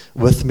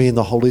with me in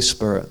the Holy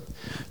Spirit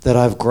that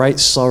I have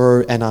great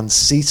sorrow and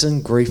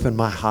unceasing grief in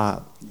my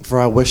heart. For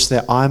I wish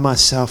that I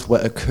myself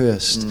were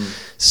accursed,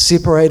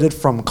 separated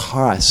from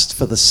Christ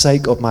for the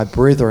sake of my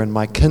brethren,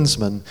 my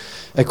kinsmen,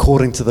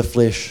 according to the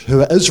flesh,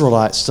 who are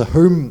Israelites, to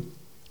whom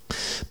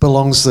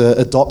belongs the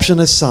adoption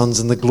as sons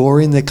and the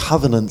glory in their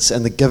covenants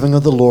and the giving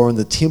of the law and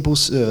the temple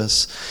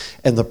service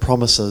and the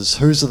promises,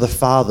 whose are the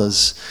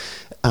fathers,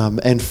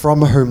 and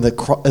from whom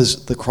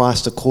is the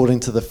Christ according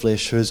to the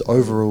flesh, who is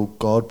over all,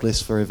 God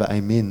bless forever,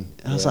 amen.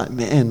 And I was like,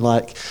 man,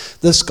 like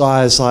this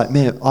guy is like,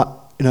 man,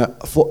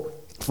 for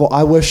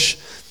I wish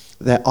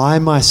that I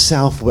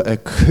myself were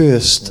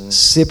accursed,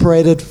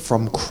 separated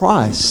from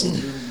Christ.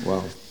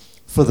 Wow.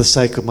 For the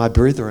sake of my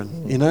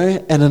brethren, you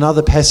know. And in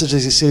other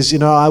passages he says, you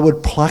know, I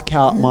would pluck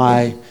out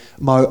my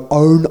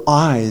own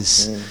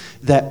eyes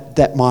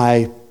that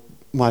my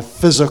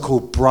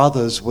physical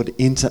brothers would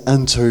enter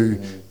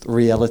into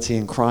reality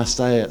in Christ.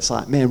 It's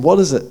like, man, what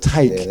does it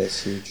take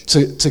that's huge.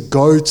 to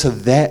go to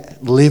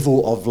that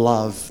level of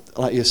love?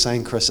 Like you're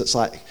saying, Chris, it's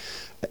like,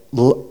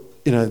 you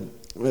know,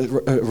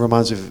 it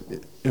reminds me of,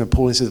 you know,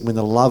 Paul says, when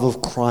the love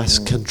of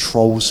Christ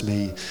controls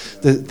me,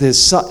 there's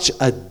such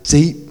a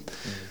deep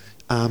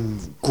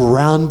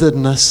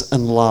groundedness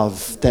in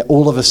love that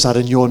all of a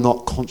sudden you're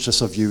not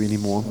conscious of you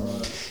anymore.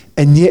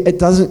 And yet it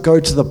doesn't go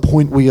to the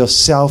point where you're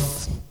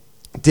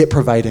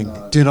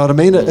self-deprivating. Do you know what I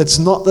mean? It's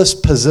not this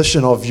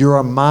position of you're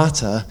a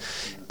martyr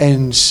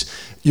and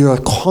you're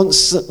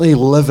constantly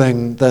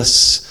living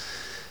this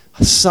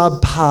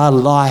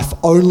subpar life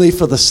only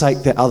for the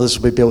sake that others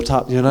will be built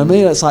up. You know what I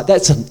mean? It's like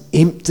that's an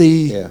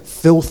empty,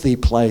 filthy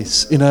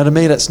place. You know what I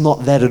mean? It's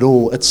not that at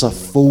all. It's a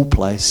full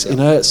place. You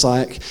know, it's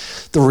like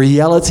the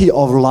reality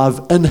of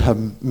love in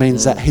him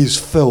means that he's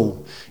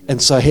full. And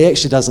so he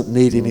actually doesn't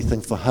need anything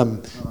for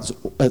him.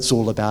 It's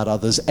all about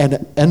others.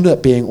 And in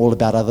it being all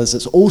about others,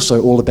 it's also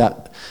all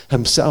about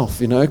himself,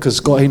 you know, because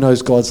he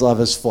knows God's love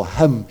is for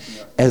him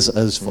as it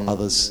is for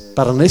others.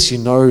 But unless you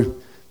know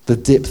the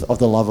depth of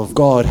the love of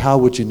God, how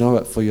would you know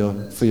it for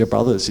your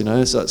brothers, you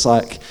know? So it's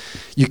like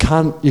you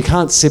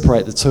can't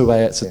separate the two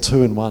way. It's a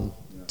two in one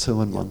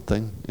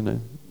thing, you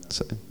know.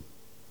 So Does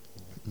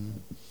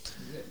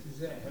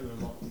that have a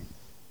lot,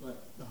 like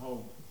the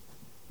whole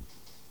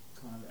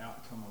kind of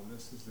outcome of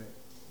this is that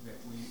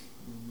we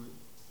work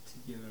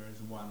together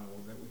as one, or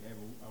that we have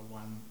a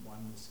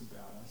oneness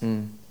about us?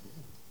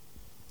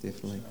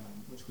 Definitely.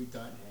 Which we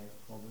don't have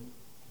probably.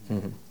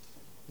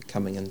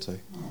 Coming into.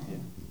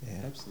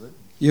 Yeah, absolutely.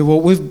 Yeah,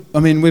 well,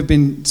 we've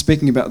been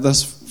speaking about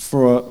this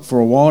for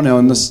a while now,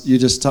 and this you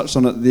just touched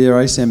on it there,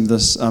 Asam.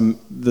 This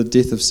the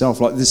death of self.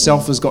 Like the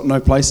self has got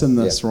no place in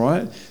this,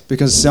 right?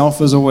 Because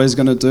self is always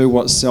going to do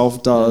what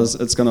self does.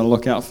 It's going to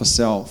look out for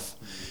self.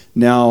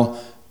 Now,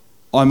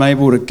 I'm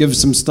able to give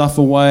some stuff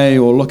away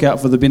or look out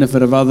for the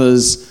benefit of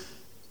others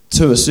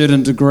to a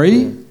certain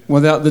degree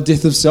without the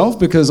death of self,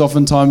 because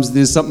oftentimes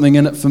there's something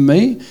in it for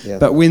me. Yeah.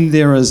 But when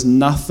there is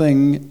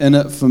nothing in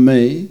it for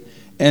me,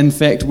 in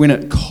fact, when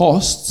it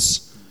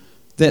costs,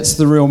 that's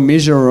the real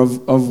measure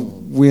of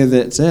where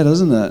that's at,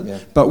 isn't it? Yeah.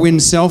 But when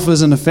self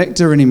isn't a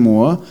factor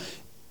anymore,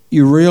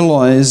 you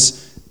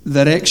realise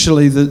that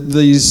actually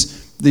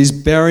these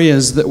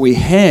barriers that we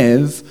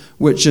have,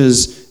 which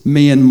is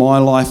me and my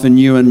life and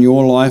you and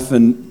your life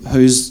and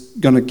who's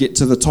going to get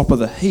to the top of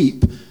the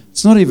heap,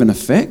 it's not even a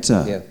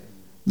factor. Yeah.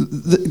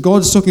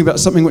 God's talking about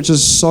something which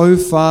is so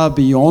far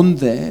beyond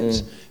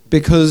that,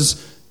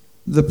 because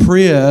the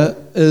prayer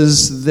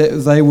is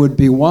that they would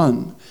be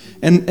one.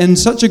 And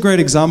such a great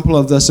example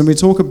of this, and we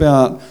talk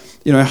about,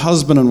 you know,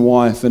 husband and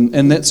wife,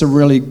 and that's a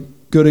really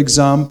good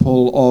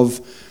example of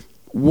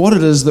what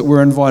it is that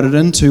we're invited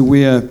into,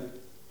 where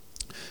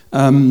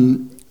I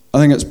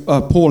think it's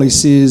Paul, he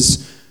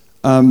says,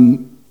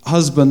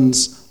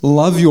 husbands,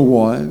 love your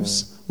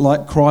wives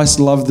like Christ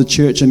loved the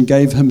church and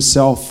gave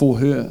himself for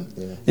her.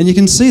 Yeah. And you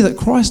can see that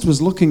Christ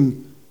was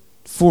looking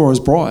for his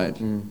bride,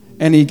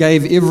 and he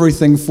gave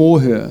everything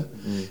for her.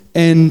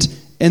 And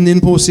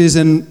then Paul says,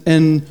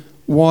 and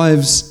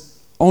wives,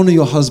 honour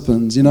your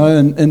husbands, you know,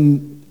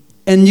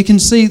 and you can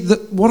see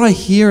that what I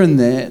hear in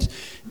that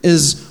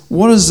is,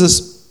 what is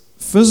this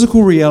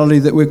physical reality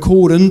that we're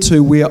called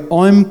into, where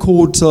I'm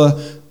called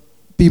to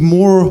be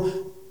more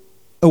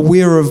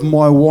aware of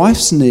my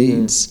wife's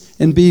needs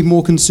and be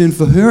more concerned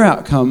for her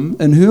outcome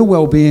and her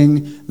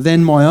well-being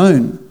than my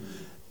own,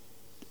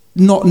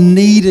 not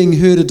needing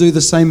her to do the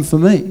same for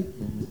me,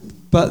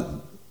 but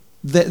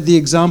that the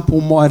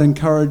example might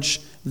encourage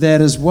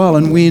that as well.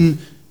 And when,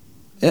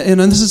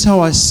 and this is how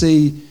I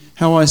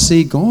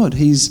see God.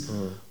 He's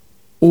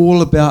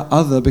all about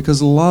other,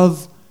 because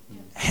love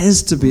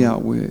has to be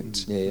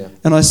outworked.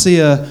 And I see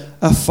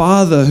a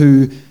father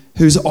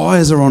whose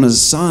eyes are on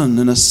his son,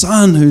 and a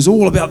son who's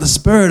all about the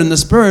Spirit, and the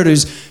Spirit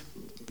who's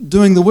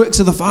doing the works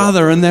of the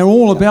Father, and they're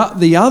all about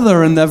the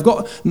other, and they've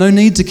got no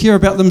need to care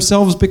about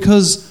themselves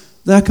because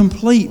they're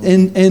complete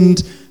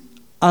and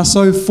are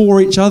so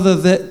for each other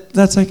that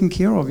they're taken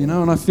care of, you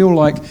know. And I feel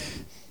like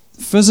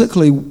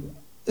physically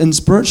and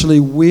spiritually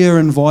we're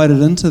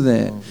invited into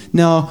that.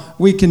 Now,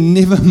 we can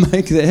never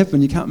make that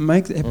happen. You can't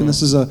make that happen.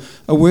 This is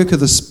a work of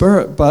the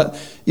Spirit. But,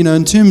 you know,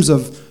 in terms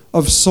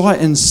of sight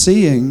and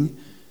seeing,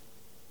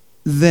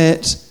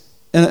 that,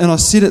 and I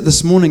said it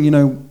this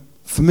morning,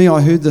 for me,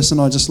 I heard this and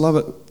I just love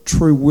it.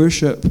 True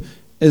worship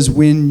is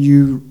when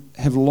you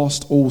have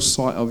lost all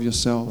sight of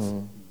yourself.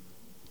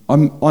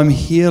 I'm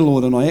here,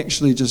 Lord, and I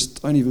actually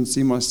just don't even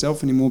see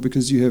myself anymore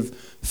because you have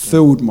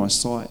filled my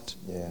sight.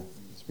 Yeah,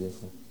 it's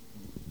beautiful.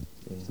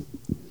 Yeah.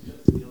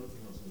 The other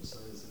thing I was going to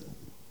say is that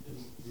in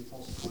the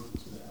Apostle Paul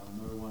talks about how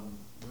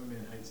no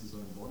man hates his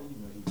own body,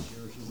 he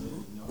cherishes it,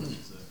 he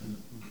nourishes it. And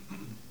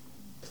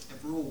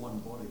if we're all one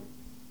body,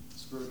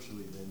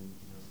 spiritually, then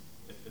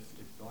if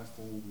I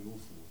fall, we all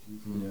fall. If you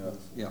fall, we all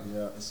fall.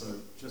 Yeah. And so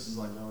just as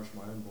I nourish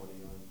my own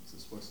body, I'm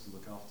supposed to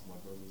look after my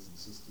brothers and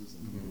sisters,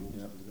 and we all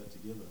do that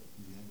together.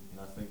 And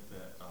I think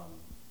that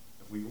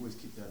if we always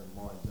keep that in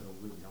mind, that'll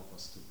really help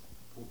us to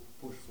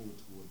push forward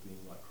toward being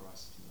like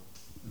Christ.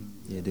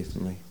 Yeah,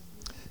 definitely.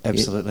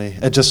 Absolutely.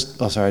 And just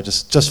for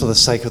the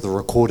sake of the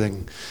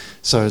recording,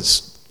 so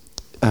it's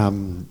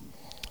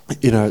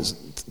it's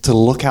to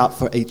look out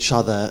for each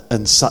other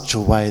in such a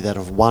way that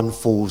if one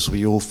falls,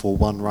 we all fall;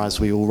 one rise,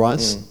 we all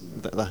rise.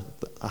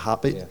 A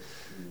heartbeat.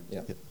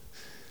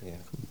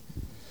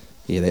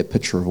 Yeah, that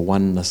picture of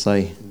oneness,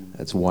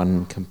 It's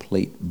one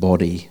complete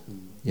body.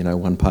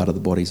 One part of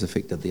the body's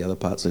affected, the other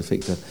part's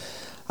affected.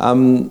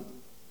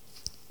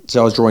 So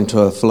I was drawn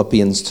to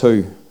Philippians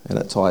 2, and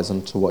it ties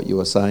into what you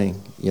were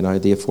saying.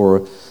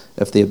 Therefore,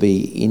 if there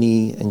be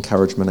any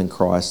encouragement in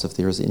Christ, if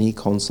there is any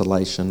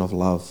consolation of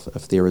love,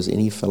 if there is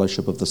any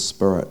fellowship of the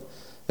Spirit,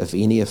 if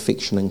any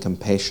affection and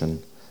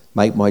compassion,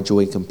 make my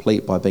joy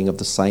complete by being of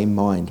the same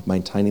mind,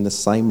 maintaining the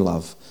same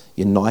love,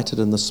 united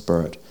in the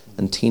Spirit,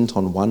 intent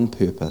on one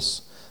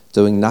purpose,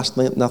 doing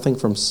nothing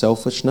from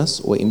selfishness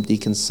or empty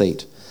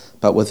conceit,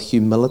 but with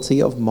humility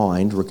of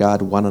mind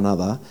regard one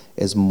another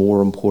as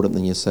more important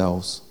than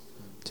yourselves.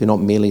 Do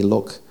not merely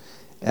look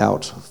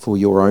out for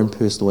your own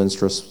personal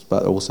interests,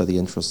 but also the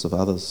interests of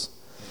others.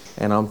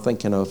 And I'm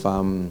thinking of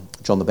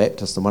John the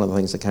Baptist, and one of the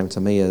things that came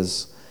to me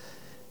is,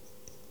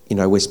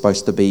 we're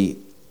supposed to be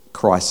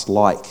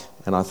Christ-like,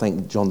 and I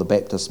think John the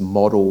Baptist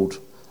modelled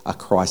a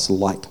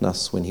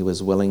Christ-likeness when he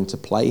was willing to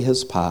play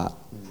his part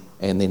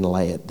and then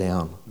lay it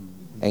down.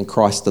 And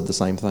Christ did the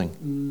same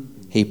thing.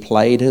 He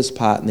played his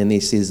part, and then he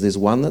says, there's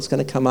one that's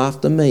going to come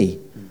after me,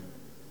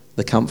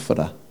 the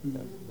Comforter,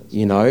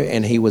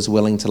 and he was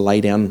willing to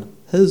lay down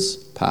his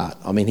part.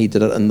 I mean, he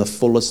did it in the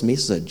fullest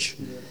message.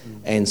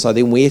 And so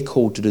then we're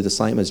called to do the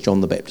same as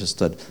John the Baptist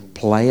did.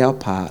 Play our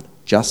part,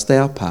 just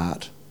our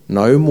part,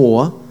 no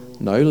more,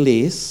 no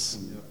less,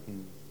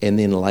 and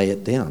then lay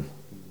it down.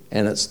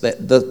 And it's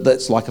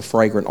that's like a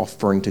fragrant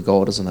offering to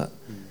God, isn't it?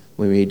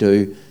 When we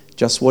do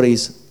just what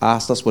he's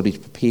asked us, what he's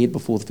prepared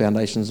before the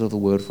foundations of the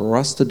world for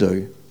us to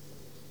do,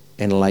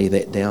 and lay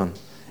that down.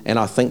 And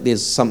I think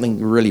there's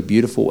something really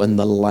beautiful in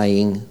the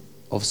laying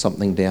of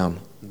something down,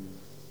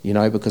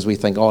 because we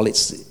think,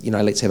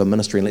 let's have a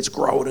ministry and let's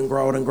grow it and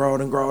grow it and grow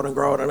it and grow it and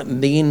grow it,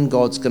 and then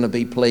God's going to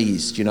be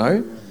pleased,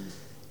 And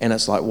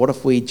it's like, what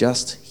if we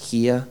just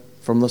hear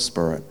from the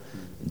Spirit,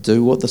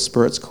 do what the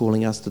Spirit's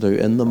calling us to do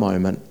in the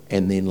moment,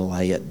 and then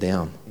lay it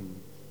down,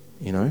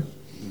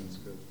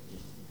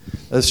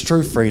 It's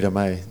true freedom,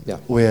 Yeah.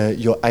 Where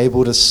you're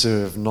able to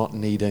serve, not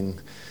needing,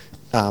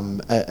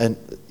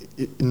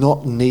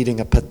 not needing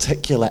a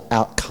particular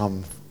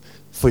outcome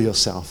for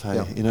yourself,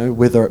 Yeah.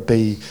 Whether it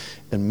be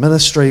in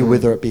ministry,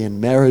 whether it be in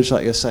marriage,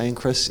 like you're saying,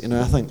 Chris.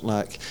 I think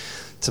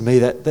to me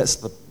that's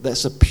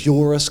the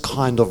purest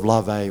kind of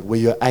love, where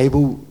you're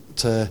able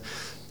to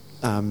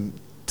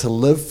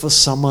live for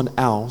someone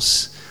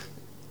else.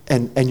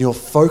 And your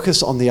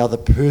focus on the other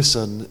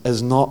person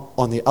is not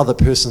on the other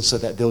person so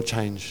that they'll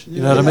change.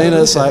 You know what I mean?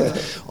 It's like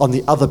on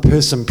the other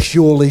person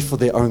purely for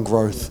their own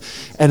growth.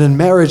 And in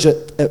marriage,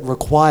 it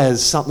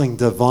requires something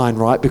divine,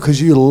 right? Because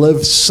you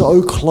live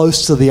so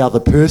close to the other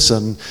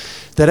person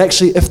that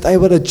actually, if they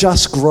were to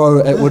just grow,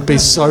 it would be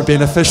so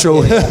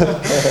beneficial. Do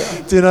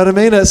you know what I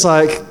mean? It's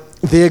like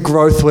their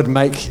growth would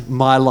make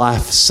my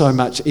life so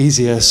much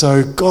easier.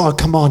 So, God,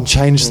 come on,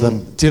 change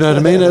them. Do you know what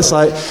I mean? It's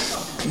like,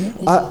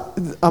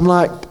 I'm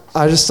like,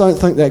 I just don't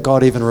think that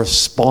God even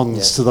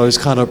responds to those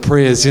kind of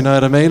prayers. You know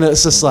what I mean?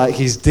 It's just like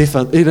he's deaf.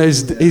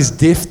 He's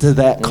deaf to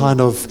that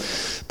kind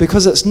of,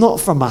 because it's not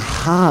from a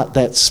heart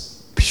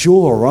that's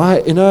pure,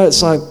 right?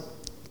 It's like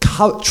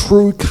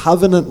true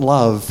covenant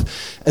love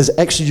is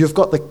actually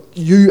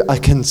you are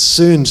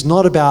concerned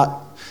not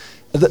about.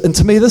 And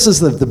to me, this is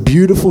the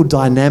beautiful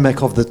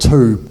dynamic of the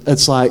two.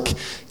 It's like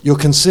you're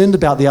concerned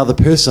about the other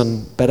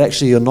person, but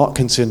actually you're not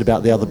concerned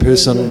about the other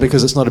person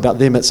because it's not about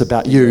them, it's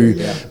about you.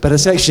 Yeah. But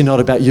it's actually not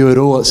about you at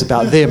all, it's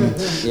about them.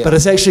 Yeah. But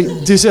it's actually,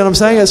 do you see what I'm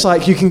saying? It's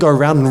like you can go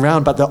round and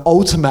round, but the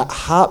ultimate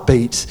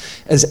heartbeat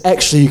is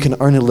actually you can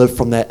only live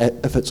from that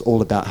if it's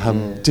all about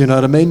him. Do you know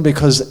what I mean?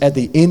 Because at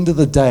the end of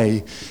the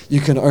day, you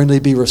can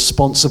only be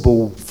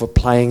responsible for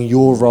playing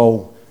your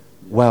role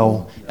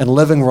well and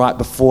living right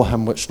before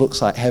him, which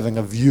looks like having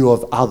a view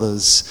of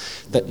others,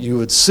 that you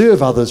would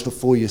serve others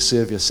before you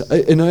serve yourself.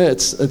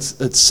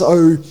 It's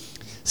so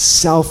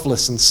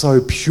selfless and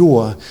so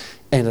pure,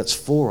 and it's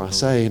for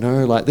us.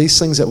 Like these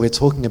things that we're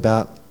talking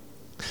about,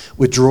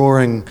 we're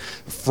drawing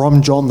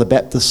from John the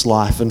Baptist's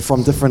life and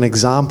from different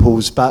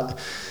examples, but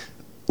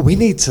we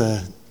need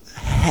to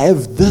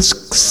have this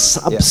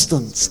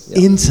substance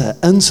enter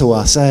into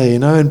us,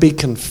 and be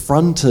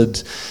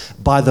confronted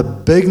by the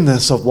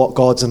bigness of what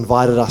God's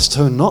invited us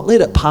to, and not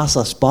let it pass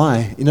us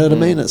by. You know what I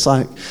mean? It's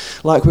like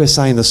we were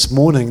saying this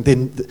morning,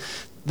 then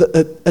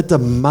it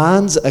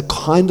demands a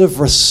kind of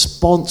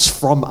response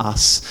from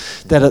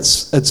us, that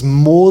it's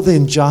more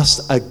than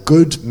just a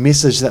good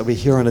message that we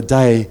hear in a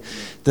day,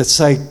 that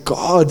say,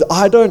 God,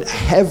 I don't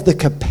have the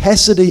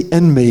capacity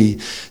in me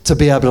to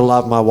be able to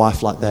love my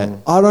wife like that.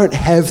 I don't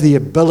have the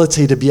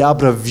ability to be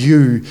able to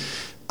view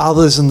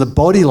others in the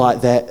body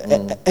like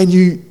that. And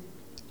you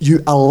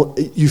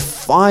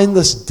find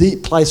this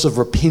deep place of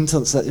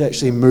repentance that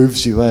actually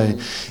moves you,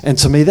 And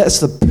to me, that's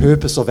the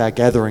purpose of our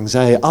gatherings,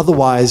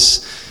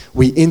 Otherwise,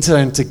 we enter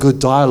into good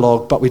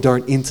dialogue, but we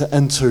don't enter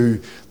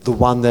into the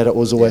one that it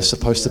was always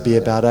supposed to be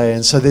about,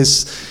 And so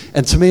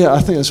and to me,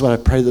 I think that's what I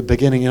prayed at the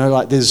beginning,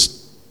 there's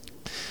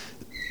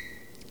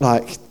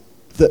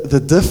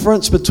the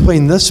difference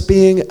between this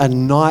being a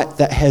night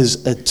that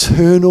has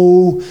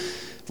eternal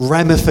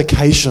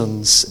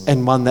ramifications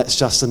and one that's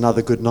just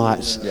another good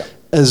night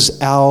is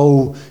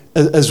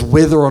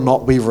whether or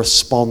not we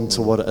respond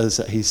to what it is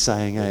that he's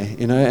saying,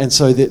 And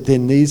so there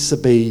needs to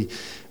be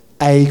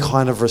a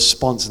kind of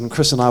response. And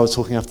Chris and I were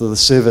talking after the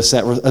service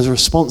that a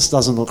response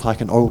doesn't look like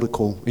an altar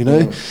call,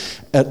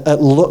 It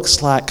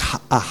looks like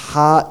a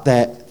heart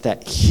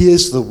that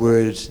hears the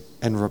word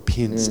and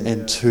repents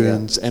and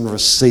turns and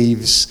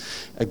receives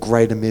a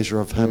greater measure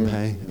of him,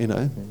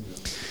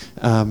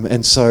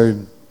 And so,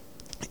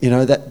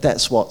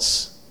 that's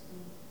what's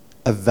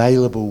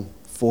available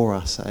for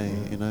us,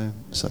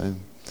 So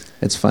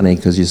it's funny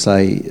because you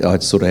say, I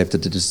sort of have to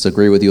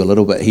disagree with you a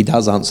little bit. He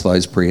does answer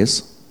those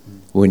prayers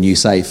when you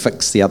say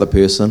fix the other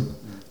person,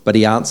 but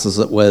he answers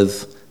it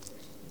with,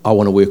 I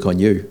want to work on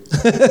you.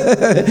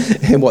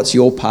 And what's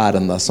your part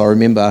in this? I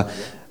remember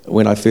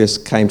when I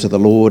first came to the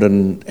Lord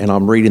and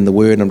I'm reading the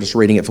word and I'm just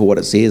reading it for what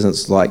it says, and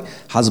it's like,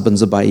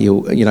 husbands obey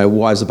your,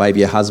 wives obey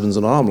your husbands,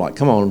 and I'm like,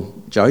 come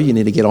on, Joe, you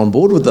need to get on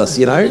board with this,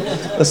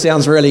 This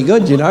sounds really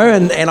good,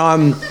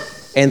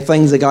 and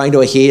things are going to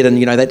a head,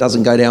 and that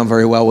doesn't go down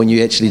very well when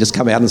you actually just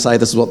come out and say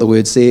this is what the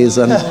word says,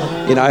 and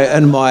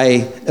in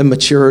my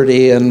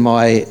immaturity and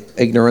my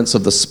ignorance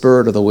of the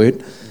spirit of the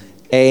word.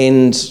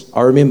 And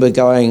I remember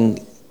going,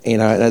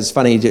 and it's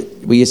funny,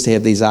 we used to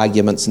have these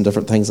arguments and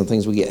different things, and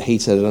things would get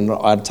heated, and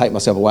I'd take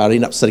myself away. I'd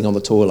end up sitting on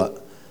the toilet,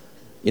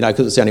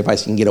 because it's the only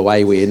place you can get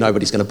away where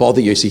nobody's going to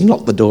bother you, so you can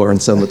lock the door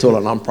and sit on the toilet.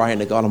 And I'm praying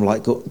to God. I'm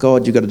like,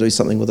 God, you've got to do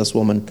something with this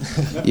woman.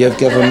 You've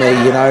given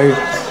me,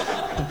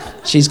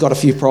 she's got a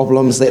few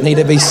problems that need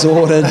to be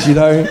sorted,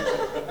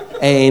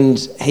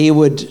 And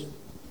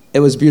it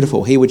was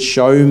beautiful. He would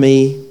show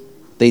me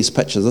these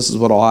pictures. This is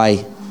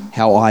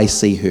how I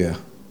see her.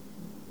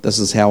 This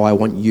is how I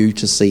want you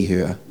to see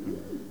her.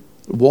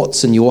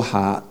 What's in your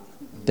heart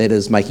that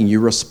is making you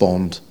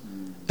respond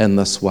in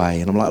this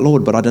way? And I'm like,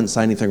 Lord, but I didn't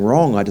say anything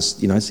wrong. I just,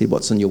 said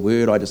what's in your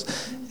word.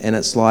 And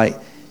it's like,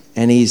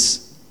 and he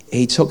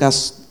took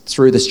us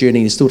through this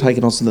journey. He's still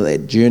taking us into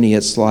that journey.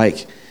 It's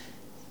like,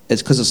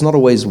 it's because it's not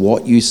always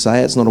what you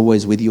say. It's not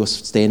always whether you're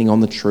standing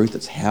on the truth.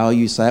 It's how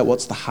you say it.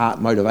 What's the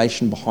heart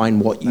motivation behind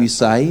what you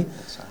say?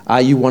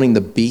 Are you wanting the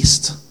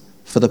best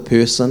for the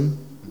person?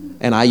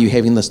 And are you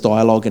having this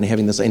dialogue and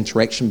having this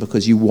interaction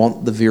because you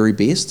want the very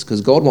best?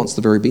 Because God wants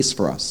the very best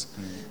for us.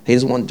 He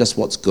doesn't want just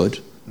what's good,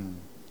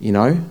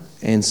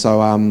 And so,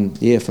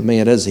 for me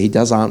it is. He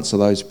does answer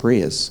those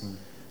prayers.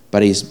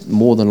 But he's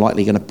more than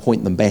likely going to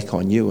point them back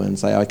on you and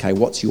say, okay,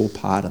 what's your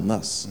part in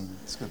this?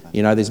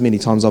 There's many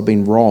times I've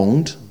been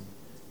wronged.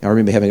 I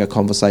remember having a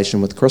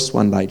conversation with Chris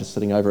one day, just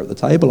sitting over at the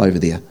table over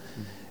there.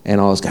 And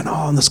I was going,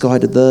 and this guy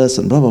did this,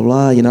 and blah, blah,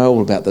 blah,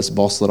 all about this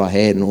boss that I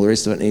had and all the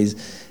rest of it.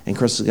 And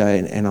Chris was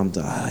going, and I'm,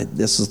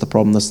 this is the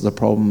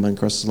problem. And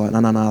Chris was like,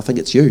 no, I think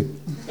it's you.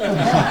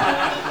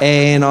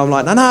 And I'm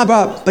like, no,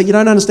 but you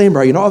don't understand,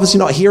 bro. You're obviously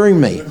not hearing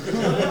me.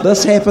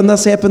 This happened.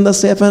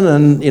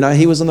 And,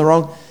 he was in the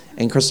wrong.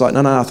 And Chris was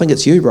like, no, I think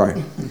it's you,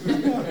 bro.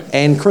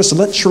 And Chris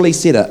literally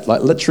said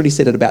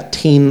it about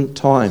 10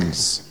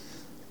 times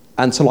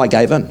until I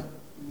gave in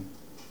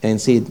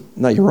and said,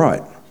 no, you're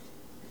right.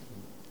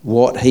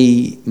 What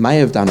he may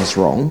have done is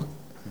wrong,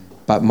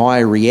 but my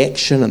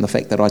reaction and the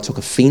fact that I took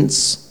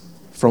offence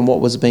from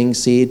what was being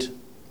said,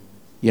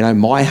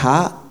 my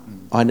heart,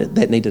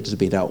 that needed to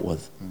be dealt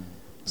with.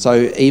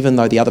 So even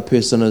though the other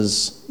person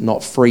is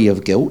not free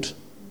of guilt,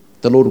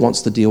 the Lord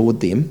wants to deal with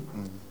them,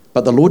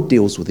 but the Lord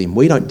deals with them.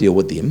 We don't deal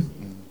with them.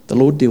 The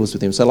Lord deals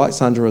with them. So like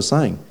Sandra was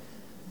saying,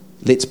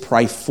 let's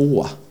pray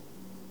for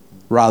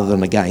rather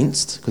than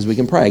against, because we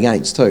can pray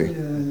against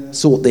too.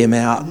 Sort them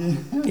out,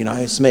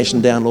 smash them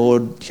down,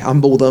 Lord,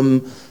 humble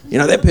them.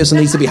 That person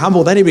needs to be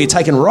humbled. They need to be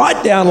taken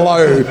right down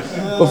low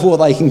before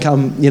they can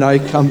come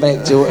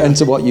back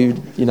into what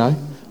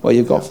what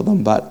you've got for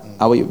them. But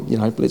are we,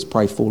 let's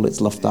pray for,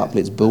 let's lift up,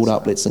 let's build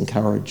up, let's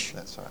encourage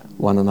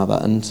one another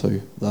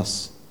into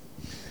this.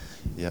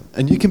 Yeah,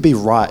 and you can be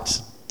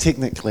right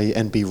technically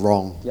and be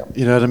wrong. Yep.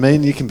 You know what I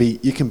mean? You can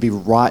be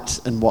right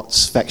in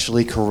what's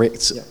factually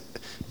correct, Yep.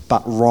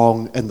 but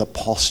wrong in the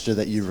posture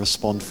that you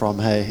respond from.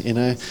 Hey, you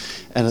know,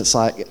 and it's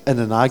like in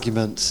an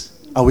argument,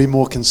 are we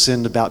more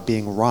concerned about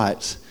being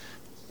right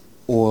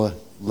or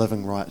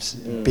living right,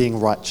 being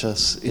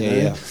righteous? You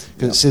know,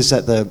 because it says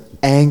that the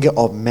anger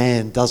of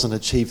man doesn't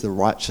achieve the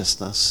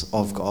righteousness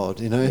of God.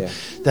 You know,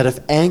 that if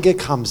anger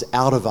comes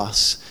out of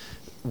us,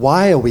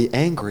 why are we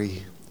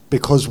angry?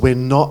 Because we're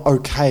not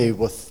okay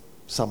with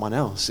someone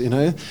else, you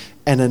know?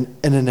 And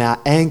in our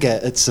anger,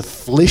 it's a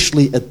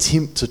fleshly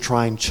attempt to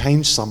try and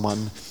change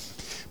someone.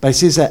 But he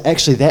says that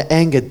actually that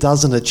anger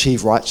doesn't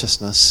achieve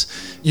righteousness.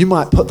 You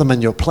might put them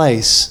in your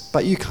place,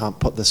 but you can't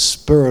put the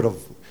Spirit of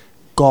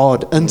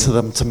God into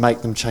them to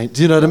make them change.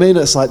 Do you know what I mean?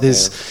 It's like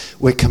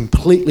we're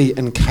completely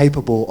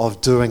incapable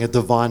of doing a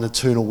divine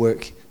eternal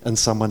work in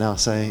someone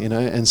else, you know?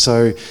 And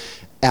so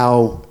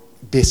our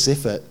best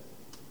effort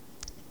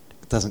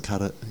doesn't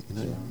cut it, you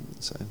know.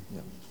 So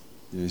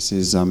he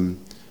says,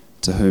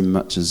 to whom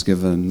much is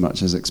given,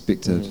 much is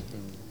expected.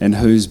 And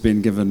who's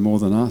been given more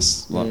than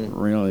us? Like,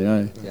 really,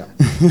 eh? Yeah.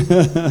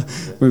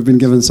 We've been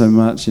given so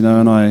much, you know,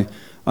 and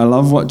I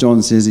love what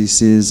John says. He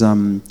says,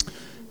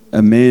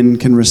 a man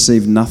can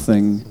receive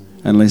nothing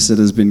unless it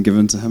has been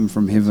given to him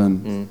from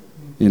heaven,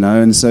 you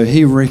know, and so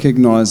he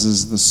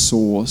recognises the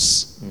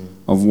source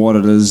of what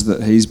it is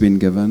that he's been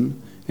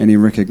given, and he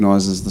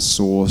recognises the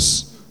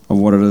source of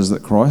what it is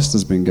that Christ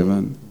has been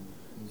given,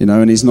 you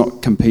know, and he's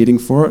not competing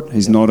for it.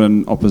 He's not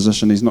in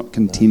opposition. He's not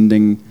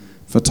contending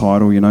for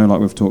title, you know, like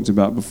we've talked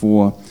about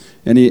before.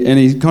 And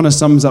he kind of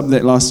sums up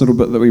that last little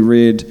bit that we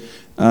read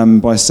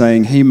by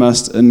saying, he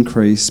must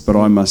increase, but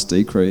I must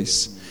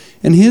decrease.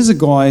 And here's a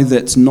guy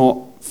that's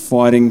not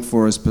fighting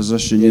for his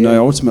position, you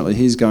know, ultimately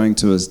he's going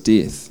to his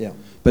death. Yeah.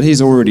 But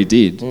he's already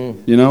dead.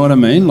 You know what I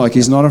mean? Like,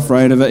 he's not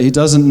afraid of it. He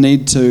doesn't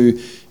need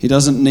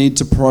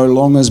to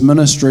prolong his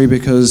ministry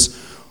because,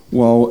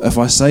 well, if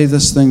I say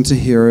this thing to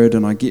Herod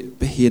and I get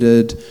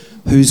beheaded,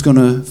 who's going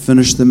to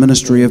finish the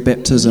ministry of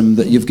baptism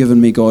that you've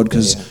given me, God?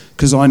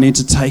 Because I need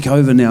to take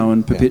over now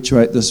and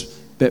perpetuate this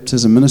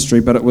baptism ministry.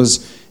 But it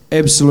was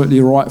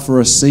absolutely right for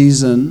a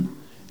season,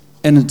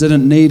 and it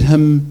didn't need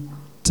him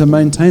to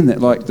maintain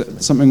that. Like,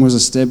 something was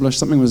established,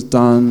 something was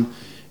done,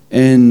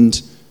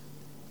 and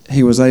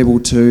he was able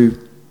to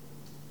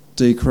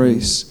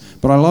decrease.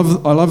 But I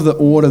love the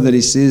order that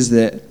he says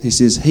that. He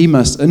says, he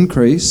must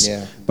increase,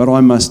 but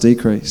I must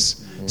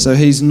decrease. So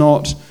he's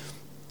not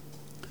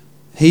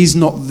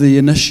the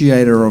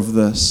initiator of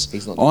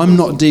this. I'm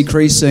not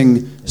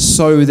decreasing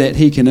so that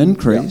he can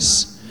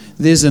increase.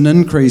 There's an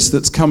increase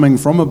that's coming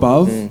from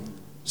above,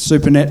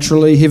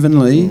 supernaturally,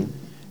 heavenly,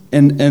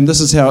 and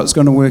this is how it's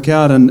going to work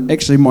out. And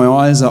actually my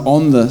eyes are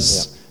on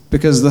this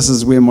because this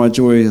is where my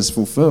joy is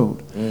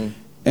fulfilled.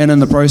 And in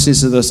the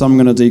process of this, I'm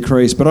going to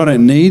decrease, but I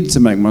don't need to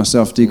make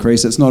myself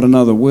decrease. It's not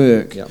another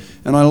work.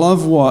 And I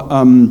love what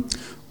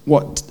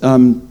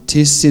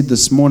Tess said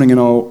this morning, and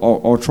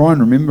I'll try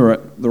and remember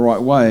it the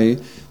right way.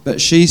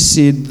 But she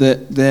said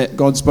that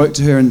God spoke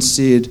to her and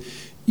said,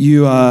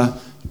 "You are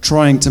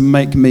trying to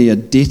make me a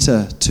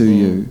debtor to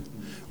you,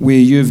 where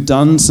you've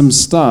done some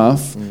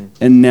stuff,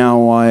 and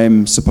now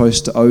I'm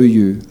supposed to owe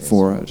you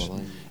for it."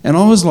 And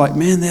I was like,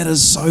 man, that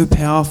is so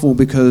powerful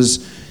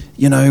because,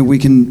 you know, we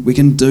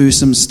can do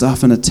some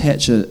stuff and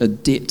attach a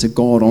debt to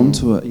God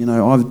onto it. You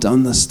know, I've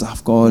done this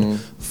stuff, God,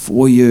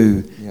 for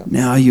you.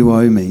 Now you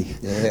owe me.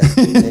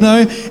 You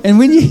know? And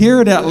when you hear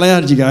it out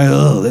loud, you go,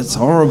 oh, that's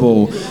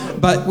horrible.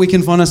 But we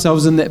can find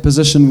ourselves in that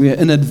position where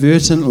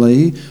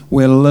inadvertently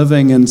we're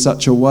living in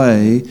such a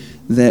way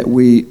that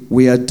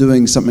we are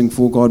doing something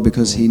for God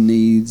because he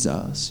needs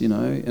us, you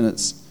know. And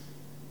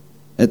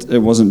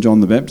it wasn't John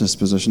the Baptist's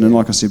position. And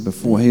like I said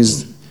before,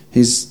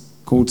 he's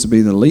called to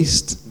be the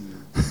least,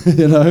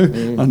 you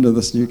know, under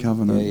this new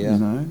covenant, you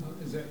know.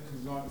 Is that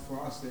because, like, for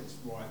us, that's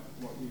what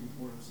the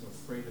importance of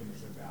freedom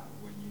is about.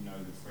 When you know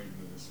the freedom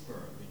of the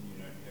Spirit, then you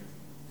don't have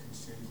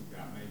concerns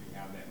about maybe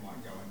how that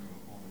might go on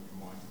in your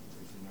mind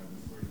because you know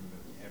the freedom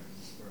that you have in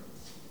the Spirit.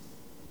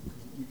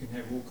 You can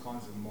have all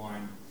kinds of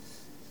mind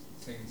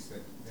things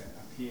that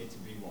appear to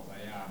be what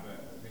they are,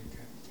 but they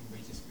can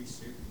just be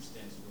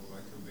circumstantial.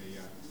 They could be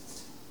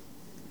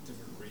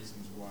different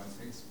reasons why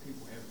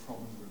people have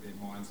problems with their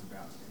minds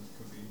about things.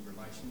 Could be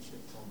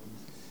relationship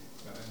problems,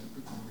 but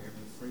because we have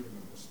the freedom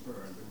of the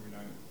Spirit, then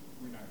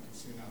we don't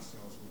concern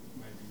ourselves with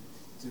maybe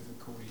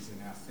difficulties in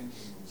our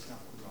thinking and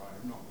stuff. Because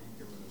I have not been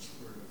given a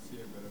spirit of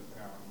fear, but of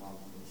power and love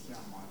and a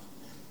sound mind.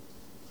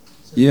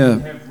 So you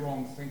can have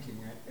wrong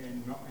thinking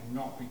and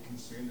not be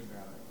concerned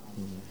about it.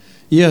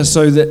 Yeah,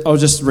 so that I'll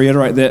just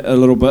reiterate that a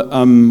little bit.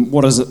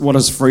 What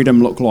does freedom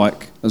look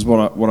like? Is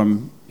what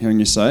I'm hearing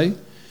you say.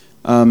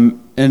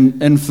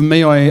 And for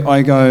me,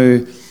 I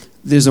go,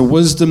 there's a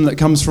wisdom that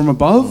comes from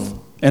above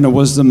and a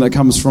wisdom that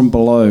comes from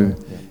below.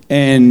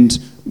 And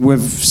we've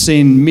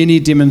seen many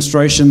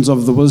demonstrations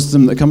of the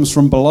wisdom that comes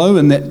from below,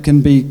 and that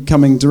can be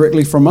coming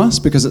directly from us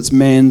because it's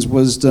man's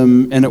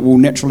wisdom and it will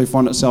naturally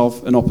find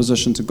itself in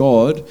opposition to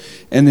God.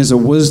 And there's a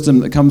wisdom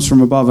that comes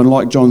from above, and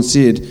like John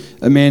said,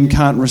 a man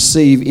can't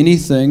receive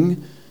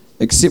anything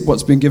except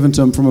what's been given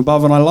to him from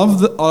above. And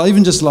I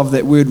even just love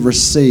that word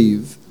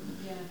receive.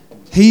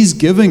 He's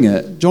giving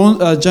it.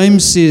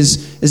 James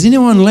says, is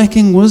anyone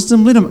lacking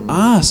wisdom? Let him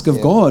ask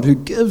of God, who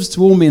gives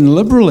to all men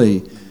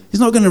liberally. He's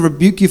not going to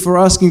rebuke you for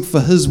asking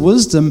for his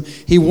wisdom.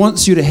 He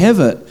wants you to have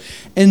it.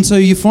 And so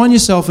you find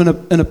yourself in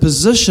a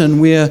position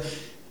where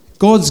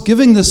God's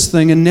giving this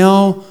thing, and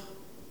now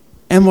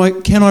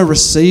can I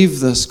receive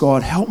this?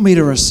 God, help me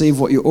to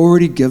receive what you're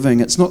already giving.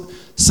 It's not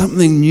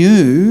something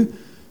new,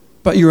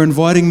 but you're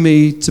inviting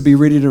me to be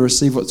ready to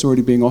receive what's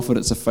already being offered.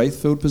 It's a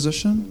faith-filled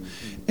position.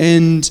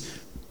 And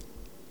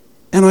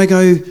I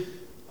go,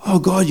 oh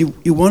God,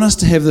 you want us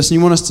to have this, and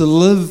you want us to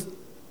live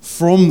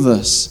from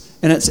this,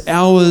 and it's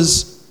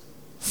ours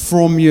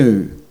from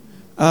you.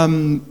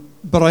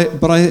 But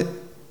I,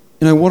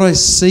 what I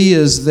see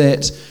is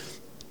that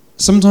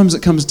sometimes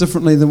it comes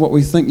differently than what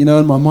we think. In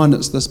my mind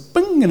it's this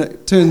bing, and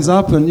it turns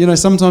up, and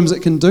sometimes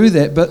it can do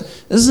that.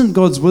 But isn't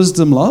God's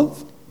wisdom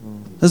love?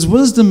 His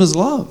wisdom is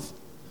love.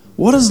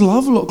 What does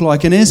love look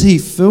like? And as He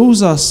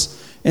fills us,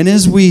 and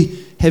as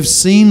we have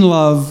seen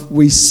love,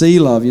 we see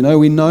love.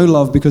 We know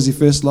love because He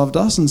first loved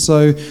us. And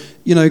so,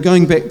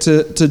 going back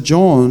to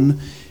John,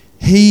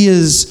 he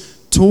is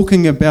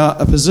talking about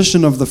a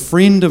position of the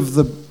friend of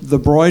the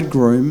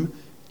bridegroom,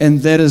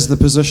 and that is the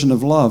position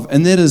of love.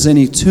 And that is an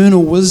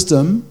eternal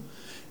wisdom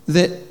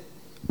that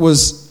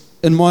was,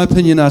 in my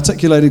opinion,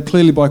 articulated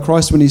clearly by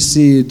Christ when He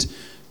said,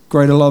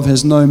 greater love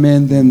has no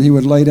man than he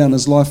would lay down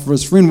his life for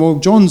his friend. Well,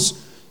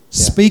 John's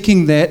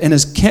speaking that and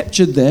has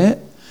captured that,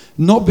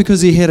 not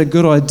because he had a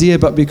good idea,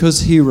 but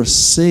because he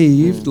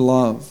received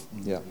love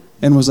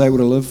and was able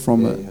to live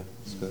from it. Yeah,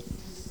 that's good.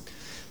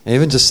 And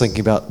even just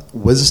thinking about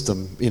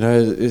wisdom,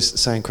 is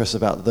saying, Chris,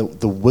 about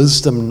the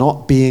wisdom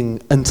not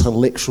being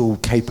intellectual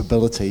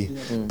capability,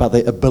 but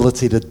the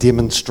ability to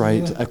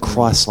demonstrate a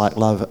Christ-like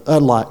love,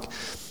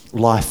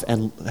 life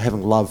and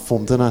having love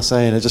formed in us.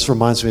 And it just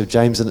reminds me of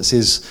James, and it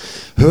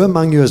says, who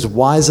among you is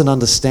wise and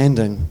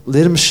understanding?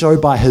 Let him show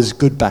by his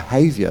good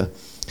behaviour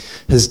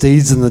his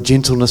deeds in the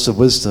gentleness of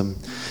wisdom.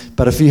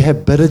 But if you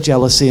have bitter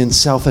jealousy and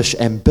selfish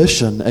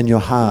ambition in your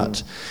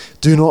heart,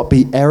 do not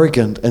be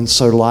arrogant and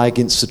so lie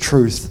against the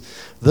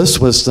truth. This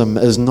wisdom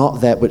is not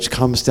that which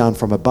comes down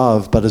from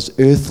above, but is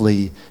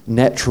earthly,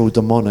 natural,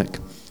 demonic.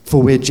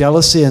 For where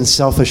jealousy and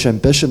selfish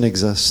ambition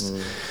exist,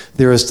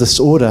 there is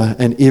disorder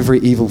and every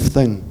evil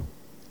thing.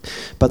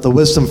 But the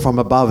wisdom from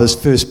above is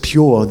first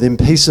pure, then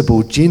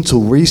peaceable,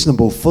 gentle,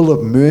 reasonable, full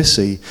of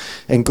mercy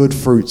and good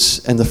fruits,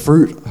 and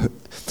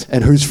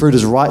whose fruit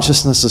is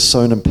righteousness is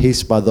sown in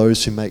peace by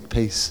those who make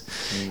peace.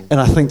 And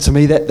I think to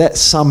me that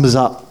sums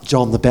up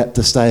John the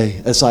Baptist.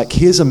 It's like,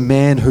 here's a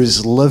man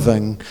who's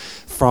living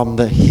from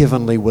the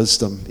heavenly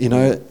wisdom.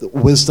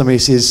 Wisdom, he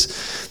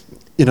says,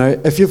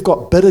 if you've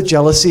got bitter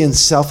jealousy and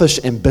selfish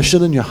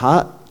ambition in your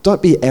heart,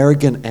 don't be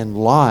arrogant and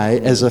lie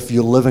as if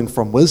you're living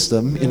from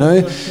wisdom.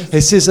 He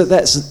says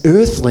that's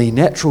earthly,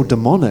 natural,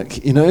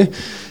 demonic.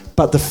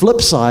 But the flip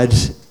side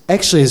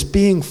actually is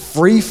being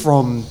free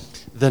from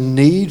the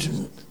need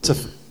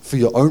for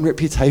your own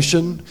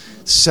reputation,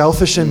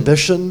 selfish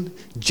ambition,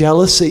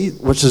 jealousy,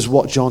 which is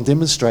what John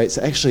demonstrates.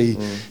 Actually,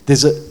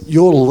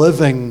 you're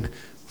living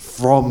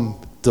from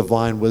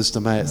divine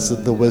wisdom. It's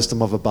the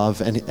wisdom of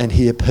above, and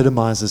he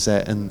epitomizes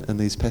that in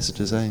these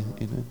passages.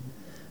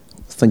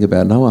 Think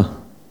about Noah.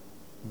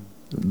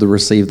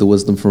 Receive the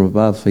wisdom from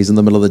above. He's in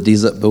the middle of the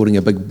desert building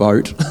a big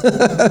boat.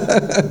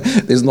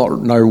 There's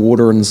no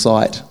water in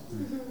sight.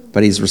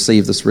 But he's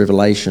received this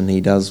revelation.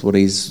 He does what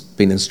he's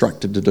been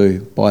instructed to do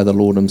by the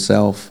Lord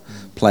himself,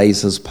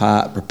 plays his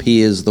part,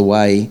 prepares the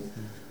way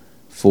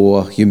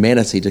for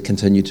humanity to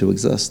continue to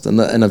exist. And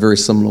in a very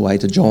similar way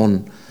to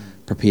John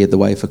prepared the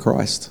way for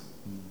Christ.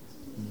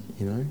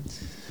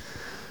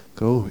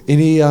 Cool.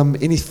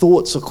 Any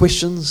thoughts or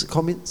questions,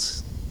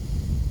 comments?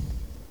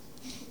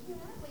 Aren't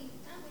we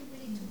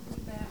really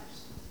talking about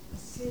a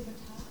servant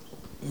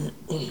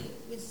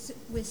heart?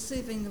 We're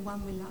serving the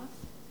one we love,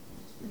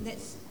 and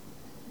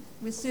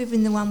we're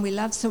serving the one we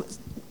love. So,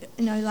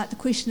 like the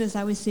question is,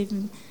 are we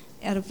serving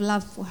out of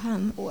love for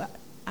him or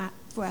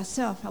for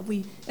ourselves?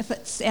 If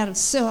it's out of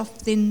self,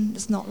 then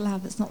it's not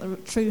love. It's not the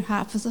true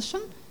heart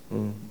position.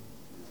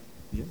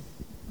 Yeah.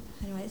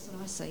 Anyway, that's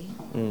what I see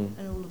in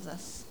all of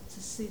this. It's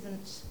a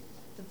servant,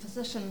 the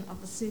position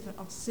of the servant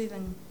of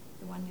serving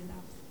the one you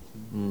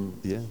love.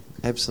 Yeah,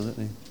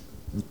 absolutely.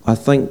 I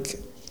think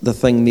the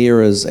thing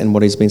there is, and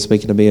what he's been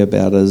speaking to me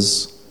about,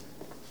 is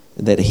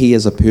that he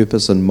has a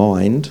purpose in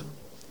mind,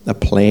 a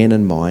plan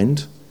in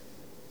mind,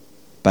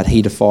 but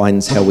he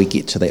defines how we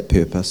get to that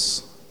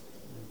purpose.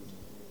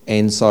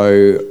 And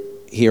so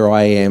here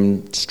I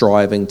am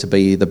striving to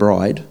be the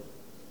bride,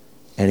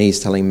 and he's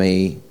telling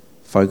me,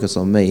 focus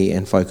on me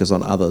and focus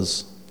on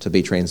others to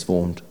be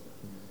transformed.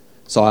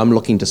 So I'm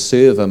looking to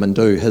serve him and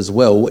do his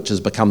will, which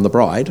has become the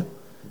bride,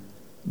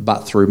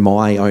 but through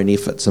my own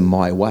efforts and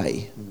my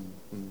way.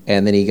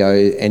 And then he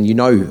goes,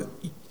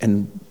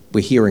 and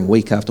we're hearing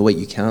week after week,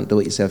 you can't do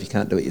it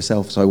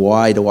yourself. So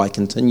why do I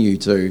continue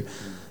to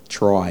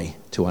try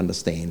to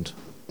understand,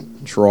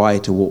 try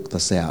to walk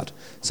this out?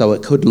 So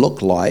it could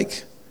look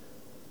like,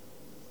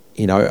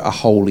 a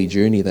holy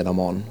journey that I'm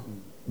on,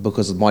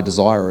 because my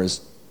desire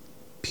is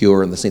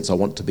pure in the sense I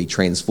want to be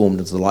transformed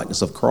into the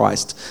likeness of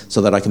Christ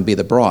so that I can be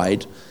the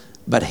bride,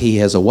 but he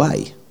has a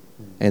way.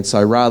 And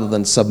so rather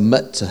than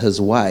submit to his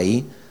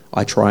way,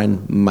 I try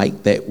and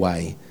make that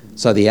way.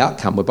 So the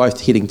outcome, we're both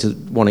heading to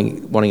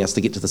wanting us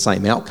to get to the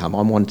same outcome.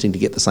 I'm wanting to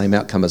get the same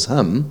outcome as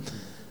him,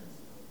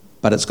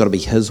 but it's got to be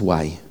his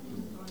way.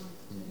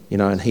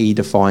 And he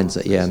defines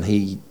it, and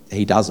he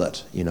does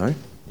it,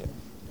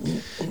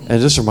 And it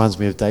just reminds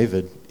me of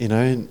David,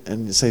 and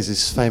it says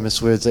these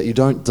famous words that you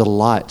don't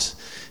delight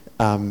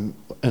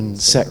in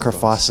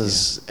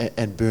sacrifices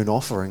and burnt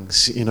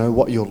offerings.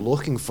 What you're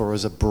looking for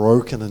is a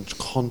broken and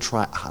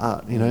contrite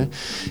heart, And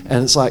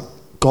it's like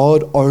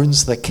God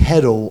owns the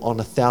cattle on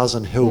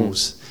 1,000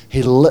 hills.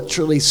 He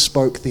literally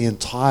spoke the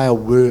entire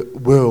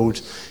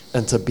world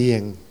into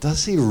being.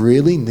 Does he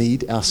really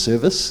need our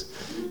service?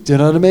 Do you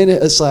know what I mean?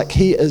 It's like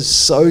he is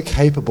so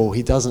capable,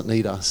 he doesn't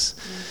need us.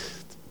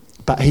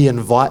 But he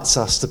invites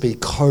us to be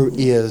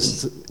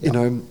co-heirs,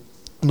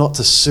 not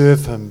to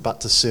serve him, but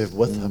to serve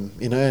with him,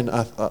 And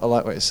I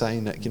like what you're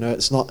saying, Nick.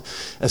 It's not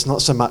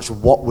so much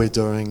what we're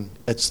doing;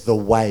 it's the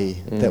way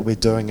that we're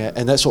doing it,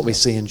 and that's what we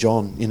see in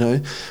John.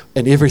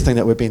 And everything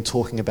that we've been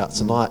talking about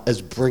tonight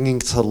is bringing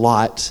to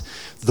light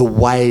the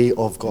way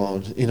of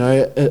God. In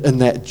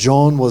that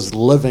John was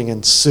living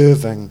and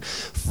serving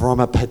from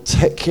a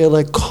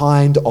particular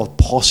kind of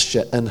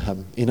posture in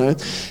him.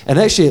 And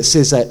actually, it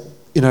says that.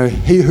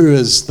 He who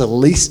is the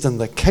least in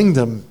the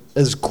kingdom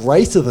is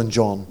greater than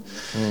John.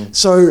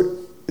 So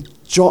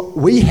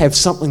we have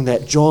something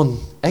that John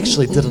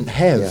actually didn't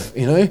have,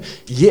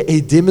 Yet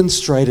he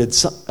demonstrated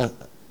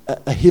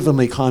a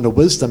heavenly kind of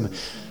wisdom.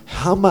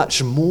 How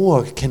much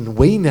more can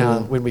we now,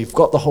 when we've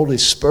got the Holy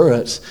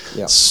Spirit,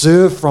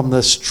 serve from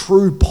this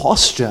true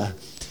posture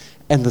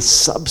and the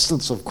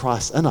substance of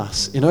Christ in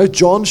us?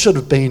 John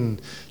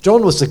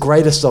was the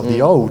greatest of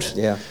the old.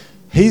 Yeah.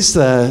 He's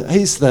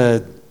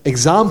the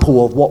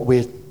example of what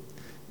we're,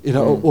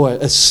 or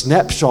a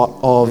snapshot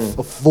of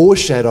a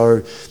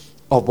foreshadow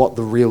of what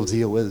the real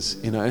deal is,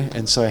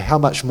 And so how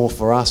much more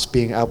for us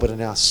being able to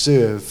now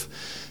serve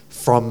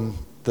from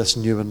this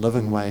new and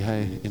living way,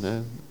 hey,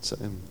 So,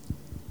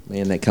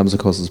 man, that comes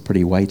across as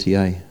pretty weighty,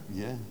 eh?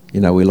 Yeah.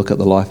 We look at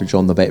the life of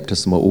John the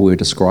Baptist and what we're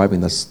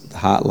describing, this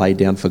heart laid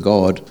down for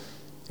God,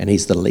 and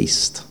he's the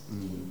least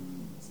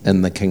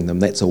in the kingdom.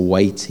 That's a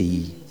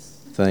weighty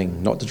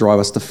thing, not to drive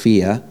us to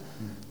fear,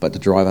 but to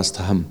drive us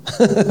to him.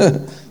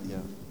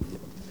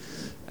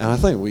 And I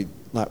think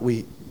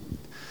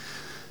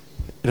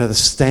the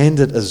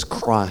standard is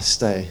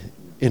Christ, eh?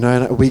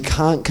 And we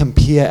can't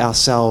compare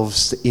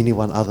ourselves to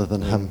anyone other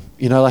than him.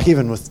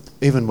 Even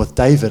with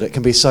David, it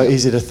can be so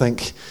easy to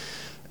think,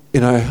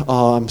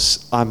 I'm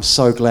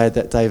so glad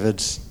that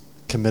David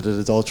committed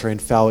adultery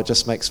and fell. It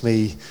just makes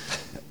me.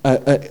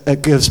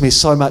 It gives me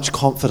so much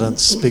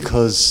confidence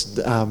because,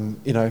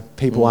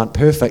 people aren't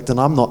perfect and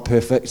I'm not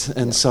perfect,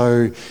 and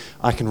so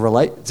I can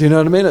relate. Do you know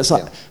what I mean? It's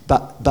like,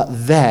 but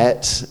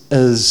that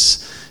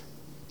is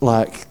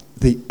like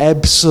the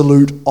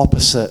absolute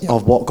opposite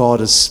of what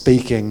God is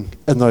speaking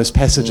in those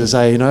passages.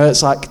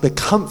 It's like the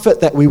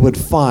comfort that we would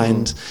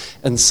find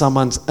in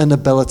someone's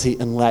inability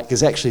and lack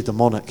is actually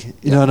demonic.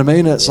 You know what I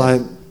mean? It's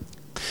like.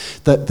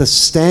 That the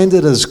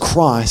standard is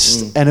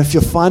Christ, and if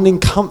you're finding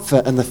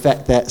comfort in the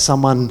fact that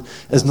someone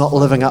is not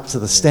living up to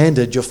the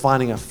standard, you're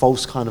finding a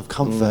false kind of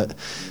comfort.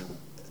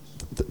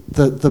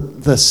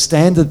 The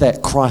standard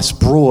that Christ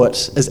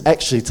brought is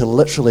actually to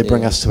literally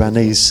bring us to our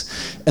knees,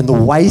 and the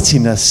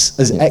weightiness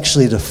is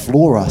actually to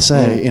floor us,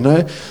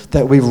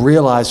 that we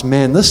realize,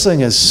 man, this thing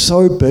is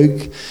so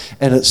big,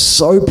 and it's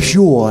so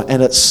pure,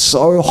 and it's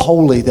so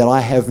holy that I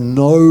have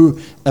no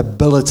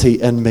ability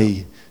in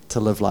me to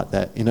live like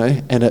that,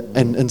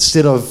 and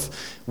instead of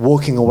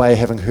walking away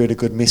having heard a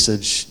good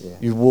message,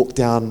 you walk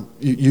down,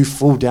 you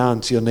fall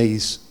down to your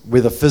knees,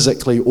 whether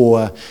physically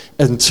or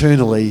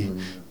internally,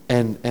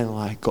 and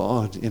like,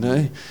 God,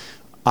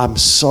 I'm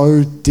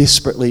so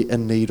desperately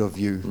in need of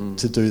you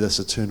to do this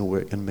eternal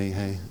work in me,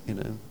 hey,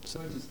 So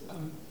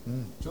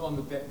John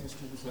the Baptist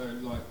also,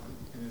 like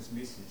in his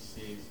message,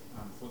 says,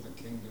 "For the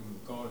kingdom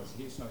of God is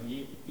here." So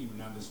he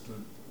even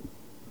understood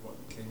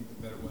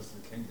that it was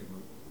the kingdom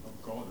of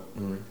God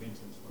that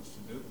repentance was to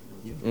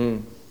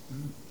do.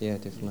 Yeah,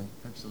 definitely.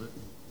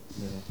 Absolutely.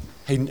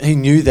 Yeah. He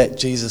knew that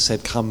Jesus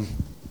had come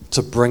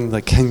to bring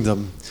the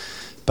kingdom,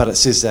 but it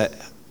says that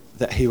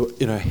he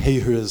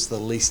who is the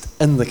least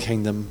in the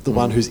kingdom, the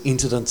one who's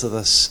entered into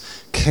this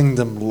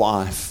kingdom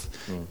life,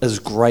 is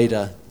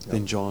greater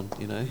than John.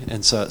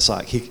 And so it's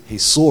like he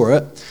saw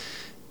it,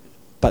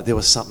 but there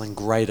was something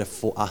greater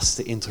for us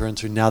to enter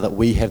into now that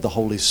we have the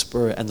Holy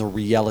Spirit and the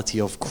reality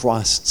of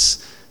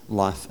Christ's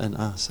life in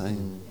us.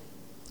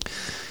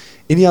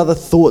 Any other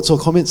thoughts or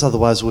comments?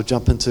 Otherwise, we'll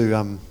jump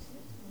into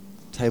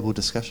table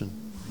discussion.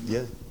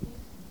 Yeah.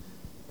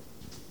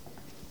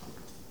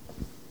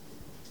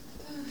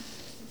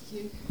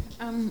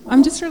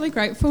 I'm just really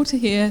grateful to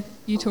hear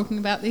you talking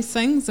about these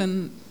things,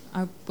 and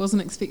I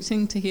wasn't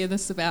expecting to hear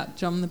this about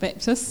John the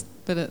Baptist,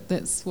 but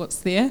that's what's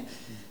there,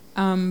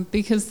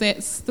 because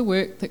that's the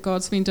work that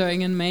God's been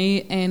doing in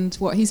me and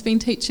what he's been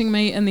teaching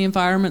me in the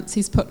environments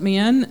he's put me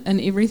in,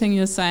 and everything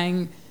you're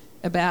saying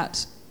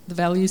about the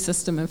value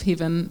system of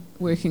heaven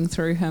working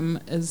through him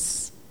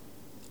is,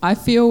 I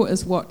feel,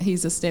 is what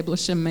he's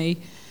established in me,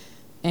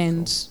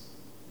 and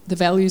the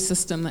value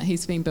system that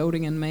he's been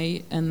building in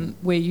me, and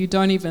where you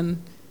don't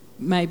even,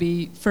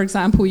 maybe, for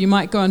example, you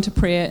might go into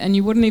prayer and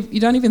you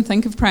don't even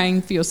think of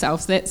praying for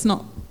yourself. That's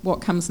not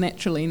what comes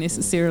naturally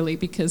necessarily,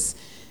 because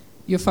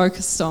you're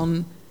focused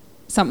on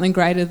something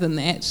greater than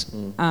that.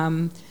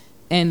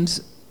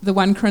 And the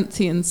 1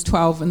 Corinthians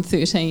 12 and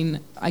 13,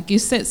 I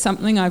guess that's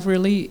something I've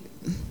really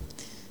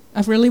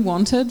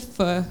wanted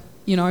for,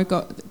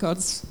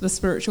 God's the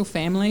spiritual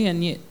family,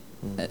 and yet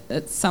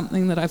it's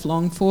something that I've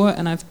longed for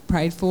and I've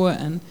prayed for,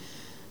 and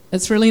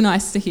it's really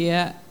nice to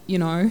hear,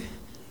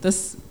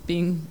 this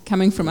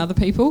coming from other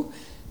people.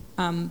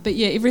 But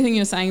yeah, everything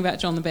you're saying about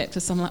John the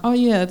Baptist, I'm like, oh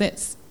yeah,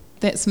 that's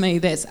me,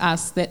 that's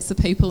us, that's the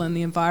people in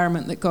the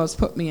environment that God's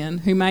put me in,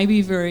 who may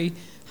be very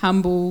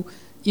humble,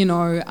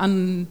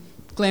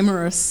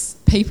 unglamorous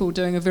people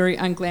doing a very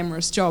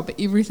unglamorous job, but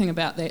everything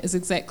about that is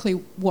exactly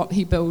what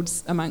he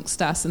builds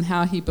amongst us and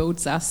how he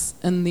builds us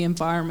in the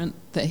environment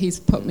that he's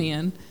put me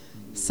in.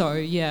 So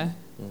yeah.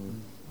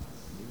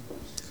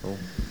 Cool.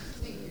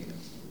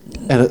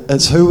 And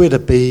it's who we're to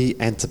be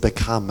and to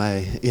become,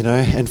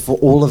 and for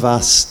all of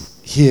us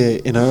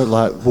here,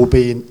 we'll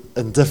be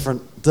in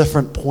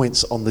different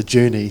points on the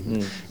journey.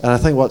 And I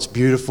think what's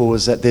beautiful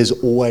is that there's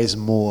always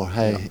more,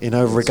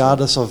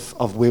 regardless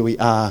of where we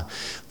are,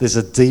 there's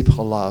a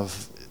deeper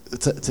love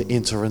to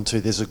enter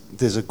into.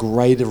 There's a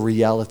greater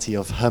reality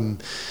of him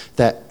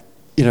that,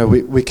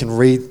 we can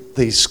read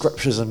these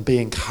scriptures and be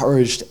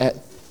encouraged at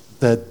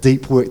the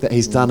deep work that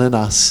he's done in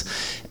us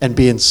and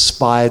be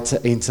inspired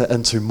to enter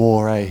into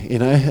more,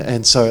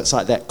 and so it's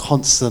like that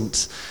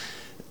constant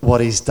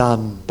what he's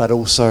done, but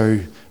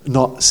also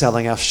not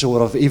selling us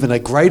short of even a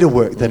greater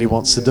work that he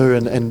wants to do,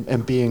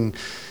 and being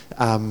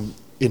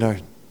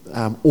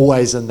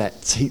always in that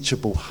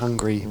teachable,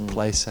 hungry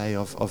place,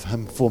 of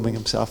him forming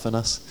himself in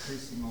us.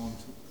 Pressing on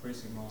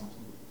towards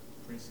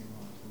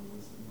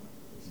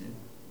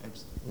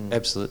the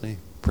Absolutely,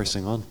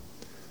 pressing on.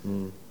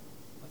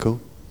 Cool.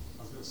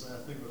 I was going to say, I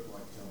think of it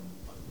like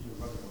you're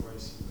running a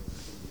race.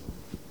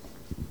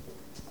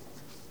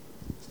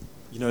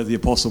 The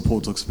Apostle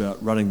Paul talks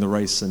about running the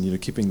race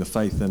and keeping the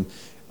faith, and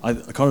I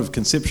kind of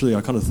conceptually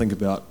think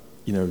about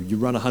you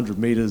run 100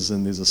 meters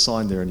and there's a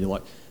sign there and you're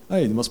like,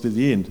 hey, there must be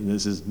the end, and it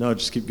says no,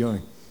 just keep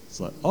going. It's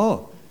like,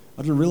 oh,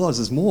 I didn't realize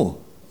there's more.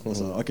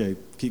 So okay,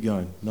 keep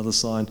going. Another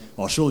sign.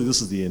 Oh, surely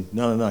this is the end.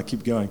 No,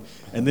 keep going.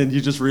 And then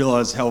you just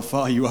realize how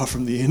far you are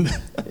from the end.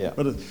 Yeah.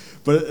 but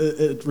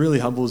it really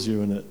humbles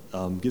you, and it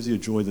gives you a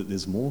joy that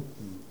there's more.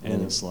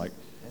 And it's like,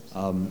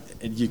 and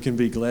you can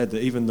be glad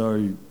that even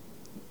though,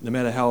 no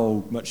matter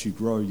how much you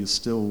grow, you're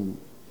still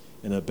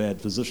in a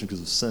bad position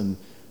because of sin.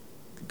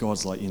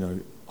 God's like, I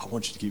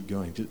want you to keep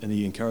going, and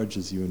he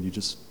encourages you, and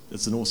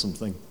it's an awesome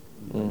thing.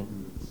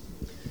 And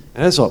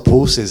that's what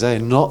Paul says,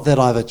 not that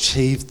I've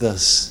achieved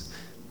this.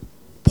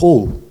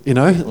 Paul,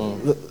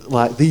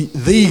 like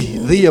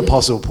the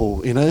Apostle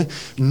Paul,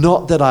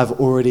 not that I've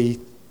already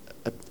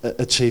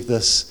achieved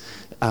this,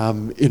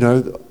 and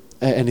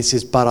he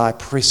says, but I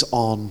press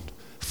on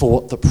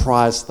for the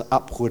prize, the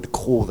upward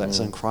call that's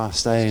in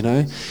Christ,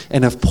 And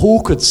if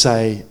Paul could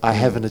say, I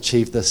haven't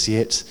achieved this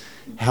yet,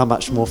 how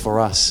much more for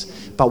us?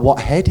 But what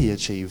had he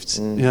achieved?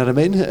 You know what I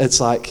mean?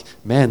 It's like,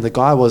 man, the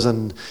guy was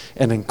in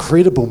an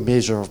incredible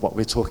measure of what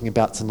we're talking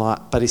about tonight,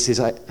 but he says,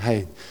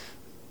 hey,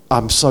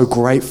 I'm so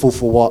grateful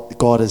for what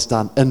God has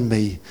done in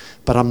me,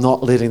 but I'm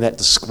not letting that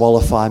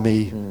disqualify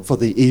me for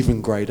the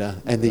even greater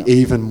and the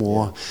even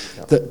more.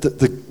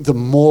 The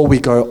more we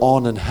go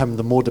on in him,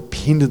 the more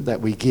dependent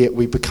that we get.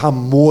 We become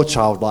more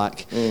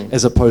childlike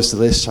as opposed to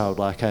less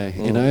childlike,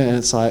 And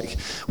it's like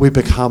we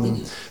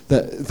become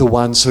the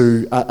ones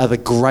who are the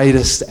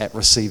greatest at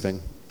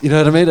receiving. You know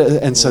what I mean?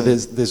 And so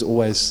there's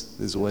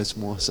always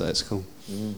more. So that's cool.